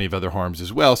 There's plenty of other harms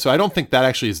as well. So I don't think that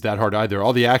actually is that hard either.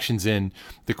 All the actions in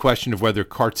the question of whether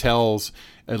cartels,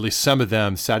 at least some of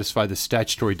them, satisfy the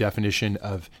statutory definition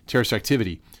of terrorist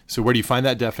activity. So where do you find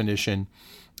that definition?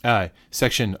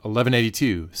 Section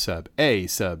 1182, sub A,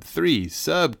 sub 3,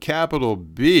 sub capital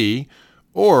B,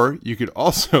 or you could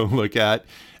also look at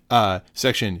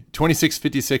Section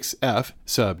 2656F,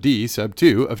 sub D, sub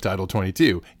 2 of Title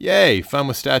 22. Yay, fun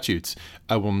with statutes.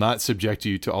 I will not subject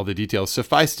you to all the details.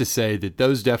 Suffice to say that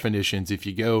those definitions, if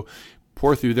you go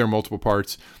pour through their multiple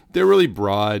parts, they're really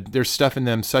broad. There's stuff in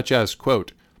them such as,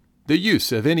 quote, the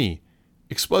use of any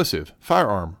explosive,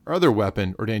 firearm, or other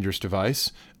weapon or dangerous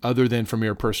device other than for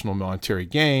mere personal monetary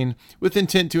gain with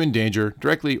intent to endanger,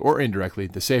 directly or indirectly,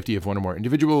 the safety of one or more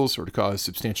individuals or to cause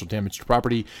substantial damage to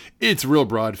property. It's real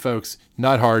broad, folks.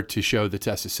 Not hard to show the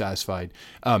test is satisfied.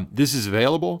 This is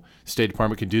available. State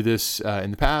Department could do this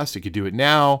in the past. It could do it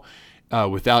now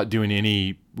without doing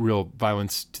any real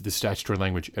violence to the statutory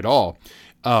language at all.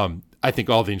 I think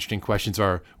all the interesting questions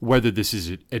are whether this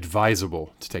is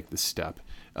advisable to take this step.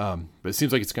 But it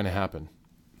seems like it's going to happen.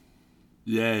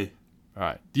 Yay! All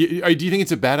right. Do you think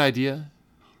it's a bad idea?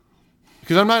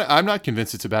 Because I'm not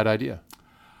convinced it's a bad idea.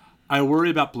 I worry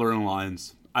about blurring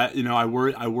lines. I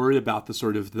worry about the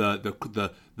sort of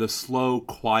the slow,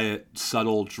 quiet,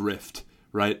 subtle drift,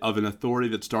 right, of an authority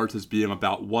that starts as being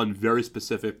about one very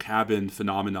specific cabined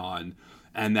phenomenon,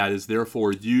 and that is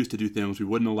therefore used to do things we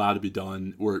wouldn't allow to be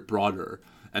done were it broader,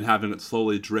 and having it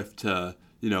slowly drift to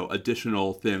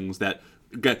additional things that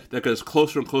goes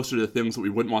closer and closer to the things that we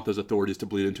wouldn't want those authorities to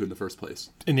bleed into in the first place.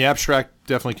 In the abstract,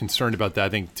 definitely concerned about that. I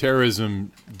think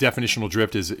terrorism definitional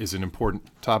drift is an important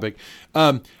topic.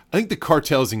 I think the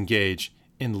cartels engage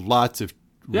in lots of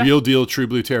real deal, true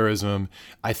blue terrorism.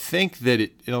 I think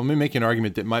that let me make an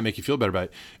argument that might make you feel better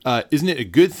about it. Isn't it a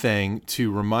good thing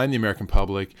to remind the American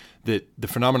public that the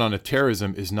phenomenon of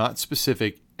terrorism is not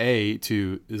specific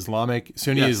to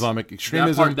Sunni Islamic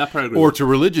extremism, that part or to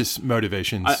religious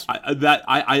motivations?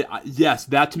 Yes,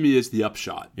 that to me is the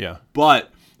upshot. Yeah.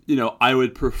 But, I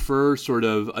would prefer sort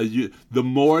of the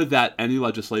more that any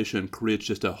legislation creates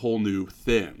just a whole new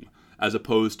thing, as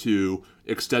opposed to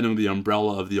extending the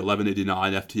umbrella of the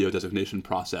 1189 FTO designation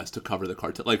process to cover the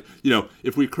cartel. Like,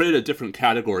 if we create a different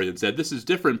category and said, this is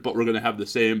different, but we're going to have the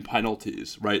same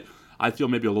penalties, right? I feel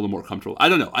maybe a little more comfortable. I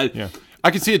don't know. I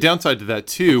can see a downside to that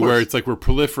too, where it's like we're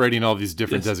proliferating all these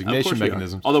different designation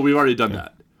mechanisms. Although we've already done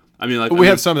that. I mean, we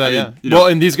have some of that, well,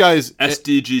 and these guys,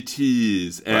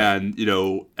 SDGTs and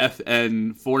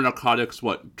FN for narcotics,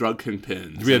 drug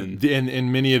kingpins. We have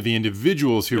and many of the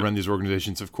individuals who run these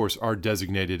organizations, of course, are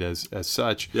designated as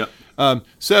such. Yeah.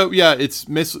 It's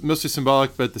mostly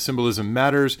symbolic, but the symbolism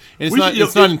matters, and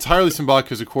it's not entirely symbolic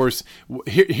because, of course,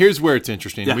 here's where it's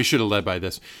interesting. Yeah. We should have led by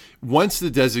this. Once the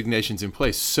designation's in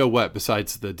place, so what?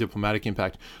 Besides the diplomatic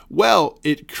impact, well,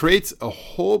 it creates a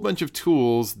whole bunch of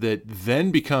tools that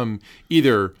then become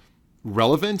either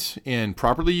relevant and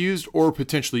properly used or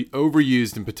potentially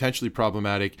overused and potentially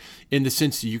problematic, in the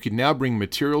sense that you can now bring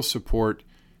material support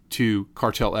to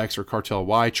Cartel X or Cartel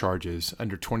Y charges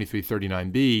under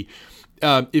 2339B.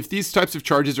 If these types of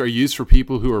charges are used for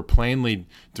people who are plainly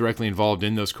directly involved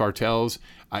in those cartels,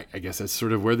 I guess that's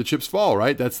sort of where the chips fall,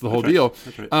 right? That's the whole deal.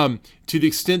 That's right. To the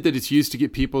extent that it's used to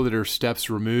get people that are steps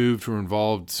removed who are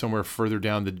involved somewhere further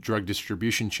down the drug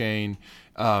distribution chain,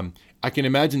 I can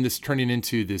imagine this turning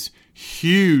into this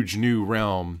huge new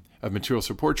realm of material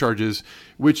support charges,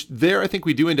 which I think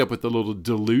we do end up with a little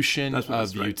dilution of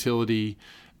the utility.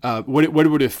 What it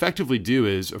would effectively do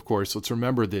is, of course, let's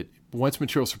remember that once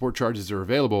material support charges are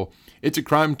available, it's a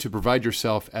crime to provide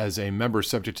yourself as a member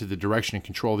subject to the direction and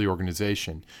control of the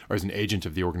organization or as an agent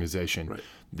of the organization. Right.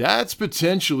 That's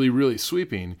potentially really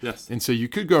sweeping. Yes. And so you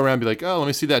could go around and be like, oh, let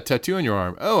me see that tattoo on your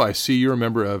arm. Oh, I see you're a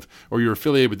member of, or you're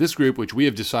affiliated with this group, which we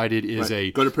have decided is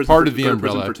a part of the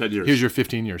umbrella. For 10 years. Here's your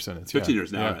 15-year sentence. 15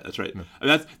 years now. Yeah. Right, that's right. Yeah.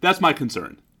 And that's my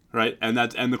concern. Right, and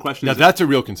the question now is that's a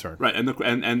real concern. Right,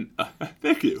 and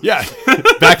thank you. Yeah,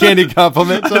 backhanded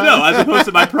compliments. No, as opposed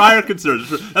to my prior concerns.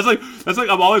 That's like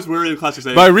I'm always worried in class to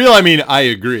say. By real, I mean I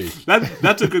agree.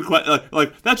 That's a good question.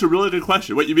 Like that's a really good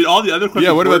question. What you mean? All the other questions?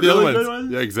 Yeah. What about the really other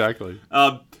ones? Yeah, exactly.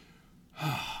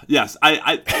 Yes,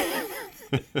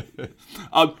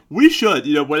 we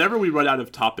should. Whenever we run out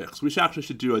of topics, we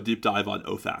should do a deep dive on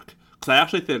OFAC, because I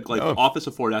actually think Office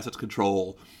of Foreign Assets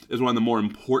Control is one of the more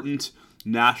important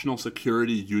national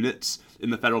security units in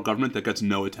the federal government that gets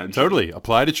no attention. Totally.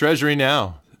 Apply to Treasury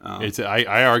now.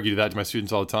 I argue that to my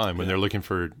students all the time when they're looking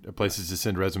for places to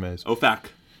send resumes.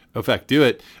 OFAC, do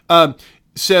it.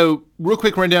 So, real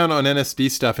quick rundown on NSD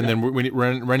stuff, and then we're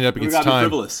running up against time.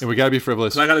 Frivolous. And we got to be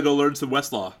frivolous. So I got to go learn some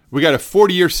Westlaw. We got a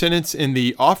 40-year sentence in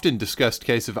the often discussed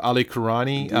case of Ali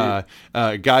Karani,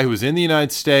 a guy who was in the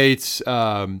United States.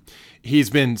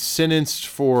 He's been sentenced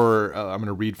for, I'm going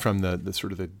to read from the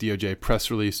sort of the DOJ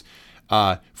press release,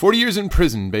 40 years in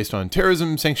prison based on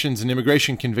terrorism, sanctions, and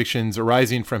immigration convictions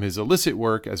arising from his illicit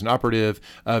work as an operative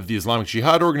of the Islamic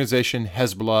Jihad organization,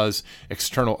 Hezbollah's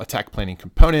external attack planning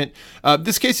component.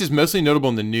 This case is mostly notable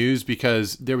in the news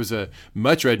because there was a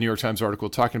much-read New York Times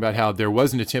article talking about how there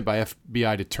was an attempt by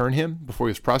FBI to turn him before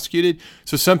he was prosecuted.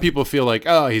 So some people feel like,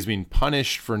 oh, he's being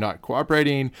punished for not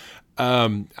cooperating.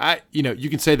 You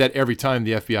can say that every time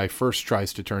the FBI first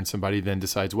tries to turn somebody, then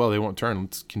decides, well, they won't turn.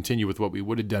 Let's continue with what we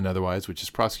would have done otherwise, which is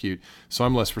prosecute. So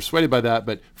I'm less persuaded by that.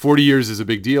 But 40 years is a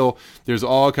big deal. There's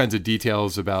all kinds of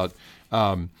details about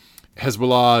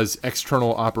Hezbollah's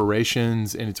external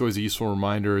operations, and it's always a useful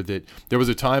reminder that there was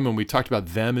a time when we talked about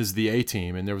them as the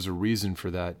A-team, and there was a reason for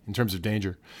that in terms of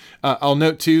danger. I'll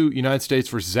note, too, United States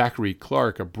versus Zachary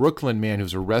Clark, a Brooklyn man who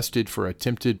was arrested for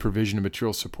attempted provision of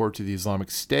material support to the Islamic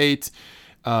State.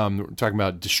 We're talking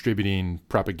about distributing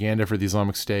propaganda for the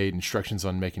Islamic State, instructions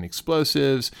on making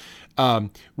explosives,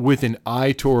 with an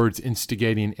eye towards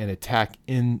instigating an attack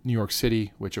in New York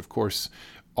City, which, of course,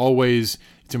 always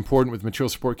it's important with material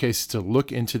support cases to look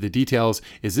into the details.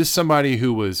 Is this somebody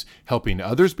who was helping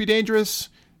others be dangerous,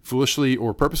 foolishly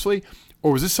or purposely?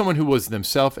 Or was this someone who was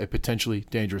themselves a potentially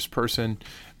dangerous person?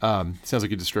 Sounds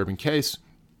like a disturbing case.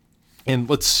 And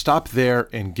let's stop there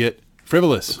and get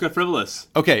frivolous. Let's get frivolous.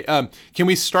 Okay. Can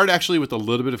we start actually with a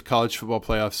little bit of college football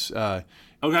playoffs?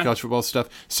 Okay. College football stuff.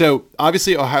 So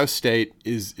obviously Ohio State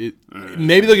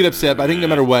maybe they'll get upset, but I think no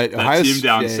matter what, Ohio State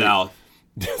down south.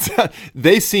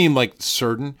 They seem like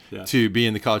certain to be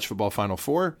in the college football Final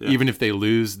Four, even if they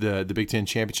lose the Big Ten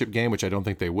championship game, which I don't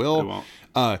think they will. They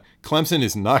won't. Clemson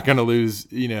is not going to lose.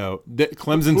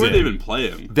 Clemson's Who are they even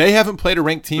playing? They haven't played a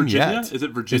ranked team yet. Is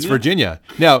it Virginia? It's Virginia.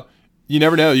 Now, you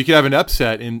never know. You could have an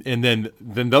upset, and then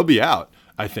they'll be out,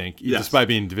 I think, despite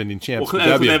being defending champs. Well,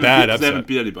 that would be a bad upset. They haven't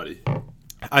beat anybody.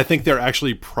 I think they're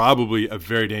actually probably a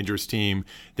very dangerous team.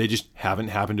 They just haven't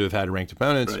happened to have had ranked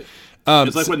opponents. Right.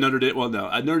 It's like what Notre Dame. Well, no,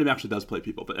 Notre Dame actually does play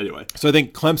people, but anyway. So I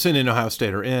think Clemson and Ohio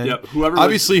State are in. Yep. Whoever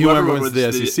wins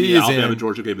the SEC is in. Alabama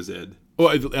Georgia game is in. Oh,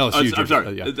 LSU. I'm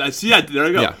sorry. There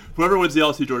you go. Yeah. Whoever wins the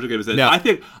LSU Georgia game is in. Now, I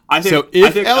think. So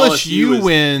if LSU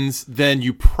wins, then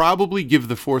you probably give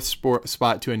the fourth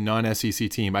spot to a non-SEC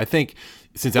team. I think.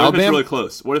 Since what Alabama, if it's really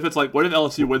close? What if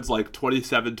LSU wins like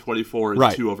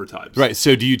 27-24 in 2 overtimes? Right.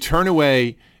 So do you turn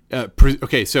away?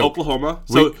 So Oklahoma.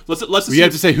 So let's. We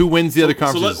have to say who wins the other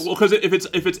conferences. Because if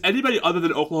it's anybody other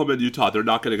than Oklahoma and Utah, they're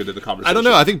not going to get into the conversation. I don't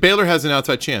know. I think Baylor has an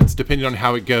outside chance, depending on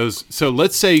how it goes. So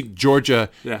let's say Georgia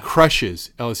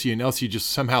crushes LSU, and LSU just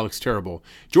somehow looks terrible.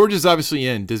 Georgia's obviously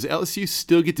in. Does LSU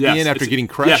still get to be in after getting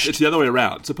crushed? Yes, it's the other way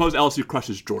around. Suppose LSU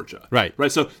crushes Georgia. Right.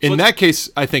 So in that case,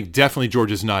 I think definitely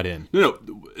Georgia's not in. No.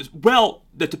 Well,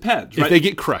 that depends. Right? If they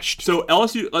get crushed. So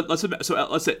LSU.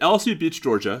 Let's say LSU beats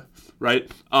Georgia.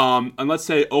 Right, and let's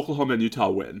say Oklahoma and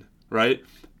Utah win. Right,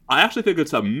 I actually think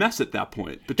it's a mess at that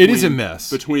point. It is a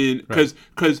mess because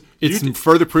it's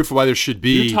further proof of why there should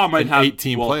be Utah might an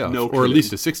 8-team playoff, or at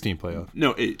least a 16 playoff.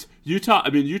 No, 8. Utah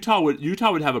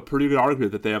would have a pretty good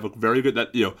argument that they have a very good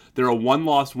they're a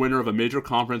 1-loss winner of a major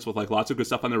conference with like lots of good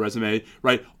stuff on their resume.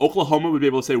 Right, Oklahoma would be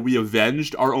able to say we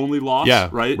avenged our only loss.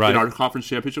 Right. In our conference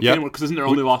championship game because isn't their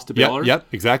only loss to Baylor? Yep,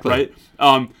 exactly.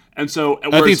 Right. And so I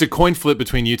think it's a coin flip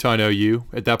between Utah and OU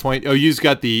at that point. OU's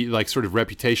got the like sort of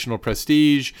reputational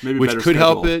prestige, which could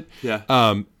help it. Yeah.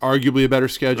 Arguably a better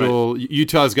schedule. Right.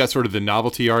 Utah's got sort of the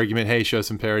novelty argument. Hey, show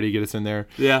some parity, get us in there.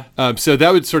 Yeah. So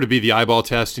that would sort of be the eyeball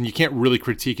test, and you can't really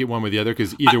critique it one way or the other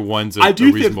because either one's a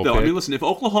reasonable think, though, pick. I mean, listen, if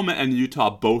Oklahoma and Utah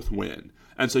both win,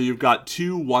 and so you've got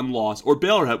 2 1-loss, or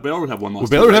Baylor would have 1 loss. Well,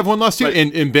 Baylor would have 1 loss too, right.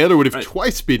 and Baylor would have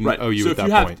twice beaten OU at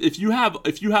that point. If you have a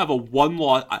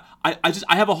 1-loss,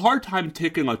 I have a hard time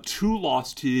taking a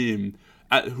 2-loss team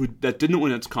that didn't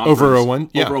win its conference over a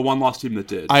 1-loss team that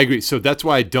did. I agree. So that's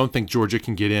why I don't think Georgia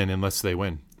can get in unless they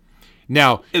win.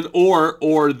 Now,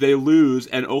 or they lose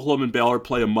and Oklahoma and Baylor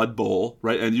play a mud bowl,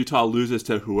 right? And Utah loses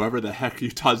to whoever the heck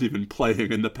Utah's even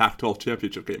playing in the Pac-12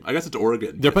 championship game. I guess it's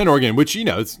Oregon. They're playing Oregon, which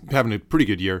it's having a pretty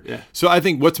good year. Yeah. So I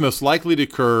think what's most likely to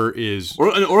occur is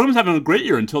Oregon's having a great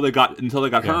year until they got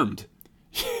harmed.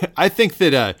 I think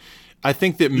that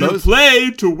most play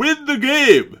to win the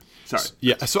game. Sorry.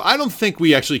 Yeah, so I don't think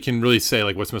we actually can really say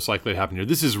like what's most likely to happen here.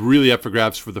 This is really up for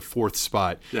grabs for the 4th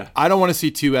spot. Yeah. I don't want to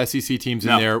see 2 SEC teams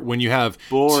in there when you have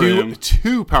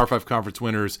two Power 5 conference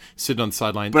winners sitting on the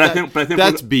sideline. But I think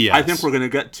that's BS. I think we're going to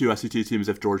get 2 SEC teams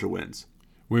if Georgia wins.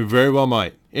 We very well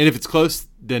might. And if it's close,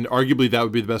 then arguably that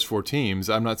would be the best 4 teams.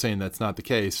 I'm not saying that's not the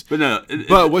case. But no.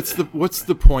 What's the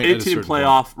point? 8-team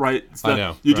playoff, right? I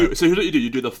know. So here's what you do. You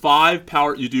do the 5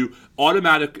 power. You do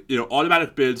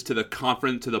automatic bids to the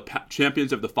conference, to the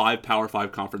champions of the 5 Power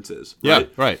 5 conferences. Right?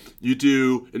 Yeah, right. You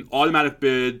do an automatic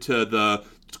bid to the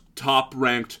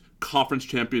top-ranked conference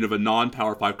champion of a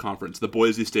non-Power 5 conference, the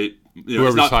Boise State.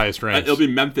 Whoever's highest ranked. It'll be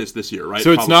Memphis this year, right?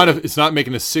 So it's not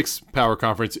making a 6 power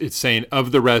conference. It's saying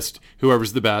of the rest,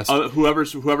 whoever's the best,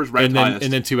 whoever's ranked highest,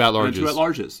 and then 2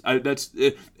 at-larges.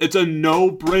 It's a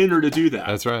no-brainer to do that.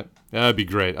 That's right. That'd be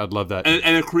great. I'd love that.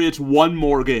 And it creates one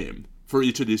more game for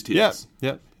each of these teams.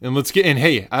 Yeah. And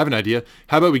hey, I have an idea.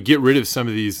 How about we get rid of some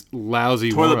of these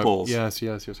lousy toilet bowls? Yes.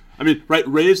 I mean, right,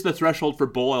 raise the threshold for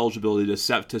bowl eligibility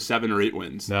to 7 or 8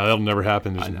 wins. No, that'll never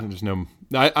happen. There's no.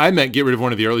 I meant get rid of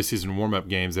one of the early season warm-up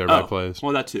games that everybody plays.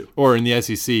 Well, that too. Or in the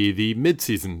SEC, the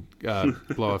mid-season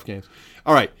blow-off games.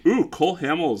 All right. Ooh, Cole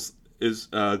Hamels is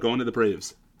going to the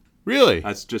Braves. Really?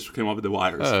 That's just came off of the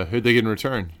wires. Who'd they get in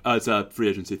return? It's a free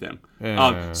agency thing.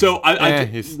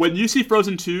 When you see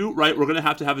Frozen 2, right, we're going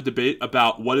to have a debate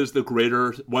about what is the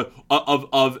greater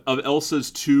of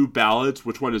Elsa's 2 ballads,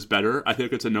 which one is better. I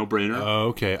think it's a no-brainer. Oh,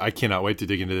 okay. I cannot wait to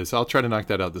dig into this. I'll try to knock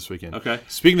that out this weekend. Okay.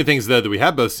 Speaking of things, though, that we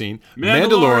have both seen,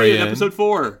 Mandalorian episode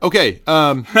 4. Okay.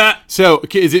 So,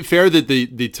 is it fair that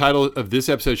the title of this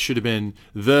episode should have been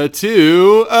The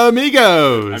Two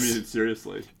Amigos? I mean,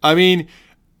 seriously.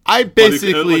 I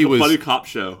basically was a buddy cop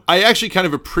show. I actually kind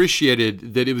of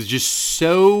appreciated that it was just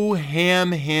so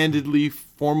ham-handedly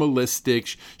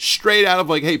formalistic, straight out of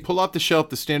like, hey, pull off the shelf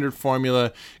the standard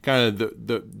formula, kind of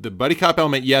the buddy cop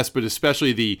element, yes, but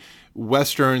especially the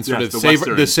Western sort of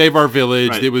save our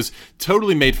village. Right. It was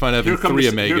totally made fun of in 3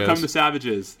 Amigos. Here come the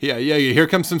savages. Yeah. Here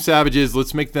come some savages.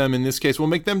 Let's make them, in this case, we'll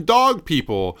make them dog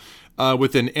people.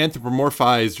 With an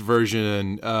anthropomorphized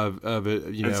version of it,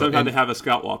 and somehow they have a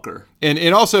Scout Walker. And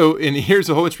also, here's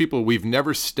a whole bunch of people, we've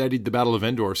never studied the Battle of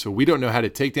Endor, so we don't know how to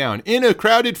take down, in a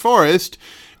crowded forest,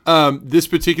 this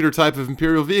particular type of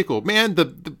Imperial vehicle. Man, the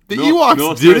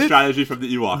Ewoks did it. Strategy from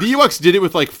the Ewoks. The Ewoks did it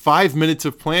with like 5 minutes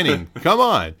of planning. Come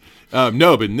on.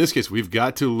 No, but in this case, we've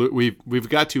got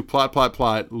to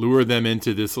plot, lure them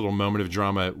into this little moment of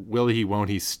drama. Will he, won't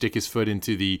he stick his foot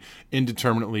into the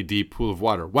indeterminately deep pool of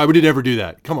water? Why would it ever do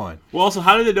that? Come on. Well, also,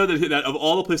 how do they know that of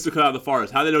all the places to come out of the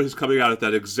forest, how do they know he's coming out at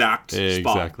that exact spot?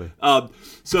 Exactly.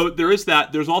 So there is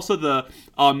that. There's also the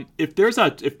if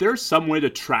there's some way to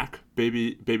track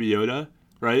Baby Yoda,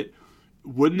 right?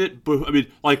 Wouldn't it? I mean,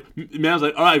 like, man's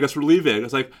like, all right, I guess we're leaving.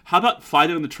 It's like, how about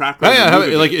finding on the track?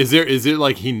 Is it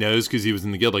like he knows because he was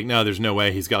in the guild? Like, no, there's no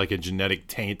way he's got like a genetic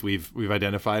taint we've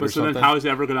identified or something. Then how is he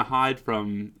ever going to hide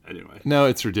from anyway? No,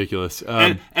 it's ridiculous.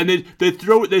 And they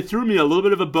threw me a little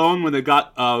bit of a bone when they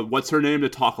got what's her name to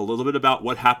talk a little bit about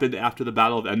what happened after the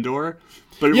Battle of Endor.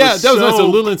 But that was a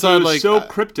little inside. It was so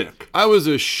cryptic. I was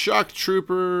a shock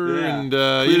trooper, and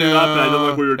I didn't like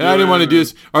what we were doing. I didn't want to do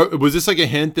this. Was this like a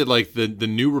hint that like the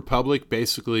New Republic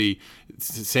basically,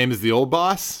 same as the old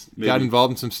boss, got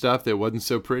involved in some stuff that wasn't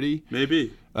so pretty?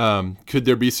 Maybe. Could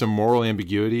there be some moral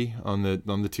ambiguity on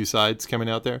the 2 sides coming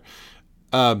out there?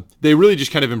 They really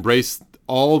just kind of embrace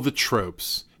all the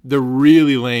tropes, the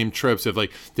really lame tropes of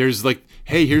like, there's like,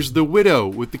 hey, here's the widow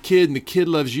with the kid, and the kid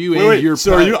loves you, and you're.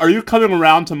 So are you coming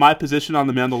around to my position on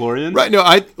the Mandalorian? Right. No,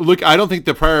 I don't think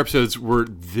the prior episodes were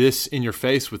this in your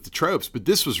face with the tropes, but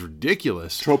this was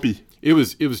ridiculous. Tropey. It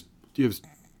was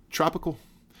tropical.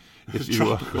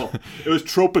 Tropical. It was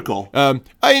tropical.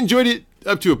 I enjoyed it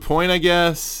up to a point, I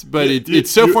guess, but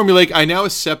it's so formulaic. I now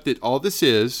accept that all this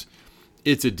is,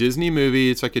 it's a Disney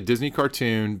movie. It's like a Disney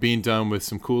cartoon being done with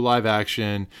some cool live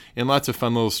action and lots of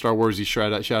fun little Star Wars-y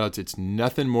shout-outs. It's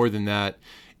nothing more than that.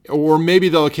 Or maybe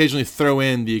they'll occasionally throw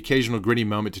in the occasional gritty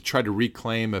moment to try to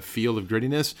reclaim a feel of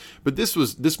grittiness. But this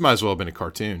might as well have been a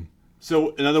cartoon.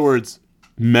 So, in other words,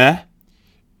 meh?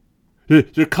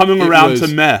 You're coming around to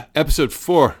meh. Episode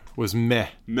 4 was meh.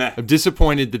 Meh. I'm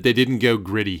disappointed that they didn't go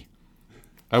gritty.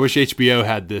 I wish HBO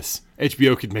had this.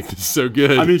 HBO could make this so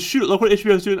good. I mean, shoot, look what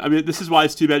HBO's doing. I mean, this is why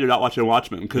it's too bad you're not watching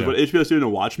Watchmen, because what HBO's doing to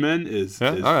Watchmen is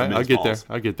all right, I'll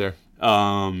get there.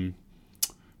 Man,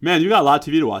 you got a lot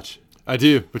of TV to watch. I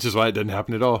do, which is why it doesn't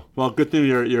happen at all. Well, good thing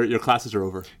your classes are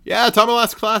over. Yeah, I taught my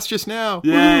last class just now.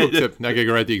 Yeah, except now I gotta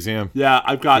go write the exam. Yeah,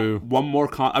 I've got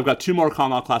I've got 2 more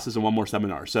con law classes and 1 more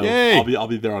seminar. So Yay. I'll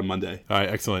be there on Monday. All right,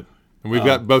 excellent. And we've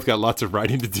both got lots of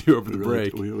writing to do over the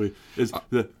break. It's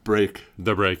the break.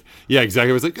 The break. Yeah, exactly.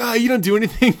 I was like, you don't do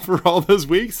anything for all those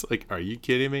weeks? Like, are you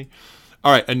kidding me?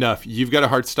 All right, enough. You've got a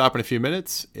hard stop in a few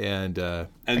minutes, and I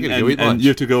gotta go eat lunch. And you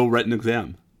have to go write an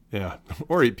exam. Yeah,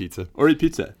 or eat pizza.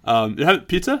 You have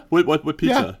pizza? What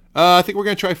pizza? Yeah. I think we're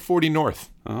gonna try 40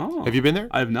 North. Oh, have you been there?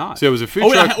 I have not. So it was a food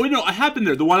truck. I have been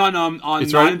there. The one on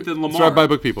 9th and Lamar. It's right by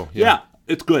Book People. Yeah,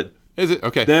 it's good. Is it?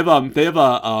 Okay. They have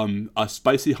a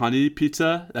spicy honey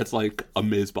pizza that's like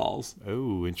amazeballs.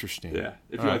 Oh, interesting. Yeah,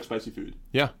 if you like spicy food.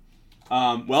 Yeah.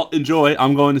 Well, enjoy.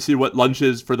 I'm going to see what lunch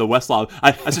is for the Westlaw.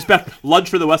 I suspect lunch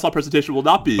for the Westlaw presentation will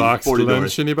not be Boxed 40 lunch,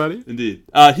 North. anybody? Indeed.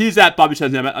 He's at Bobby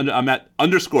Chesney. I'm at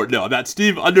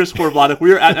Steve _Vladeck.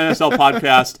 We are at NSL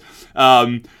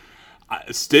Podcast.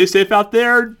 Stay safe out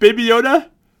there, Baby Yoda.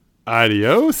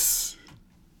 Adios.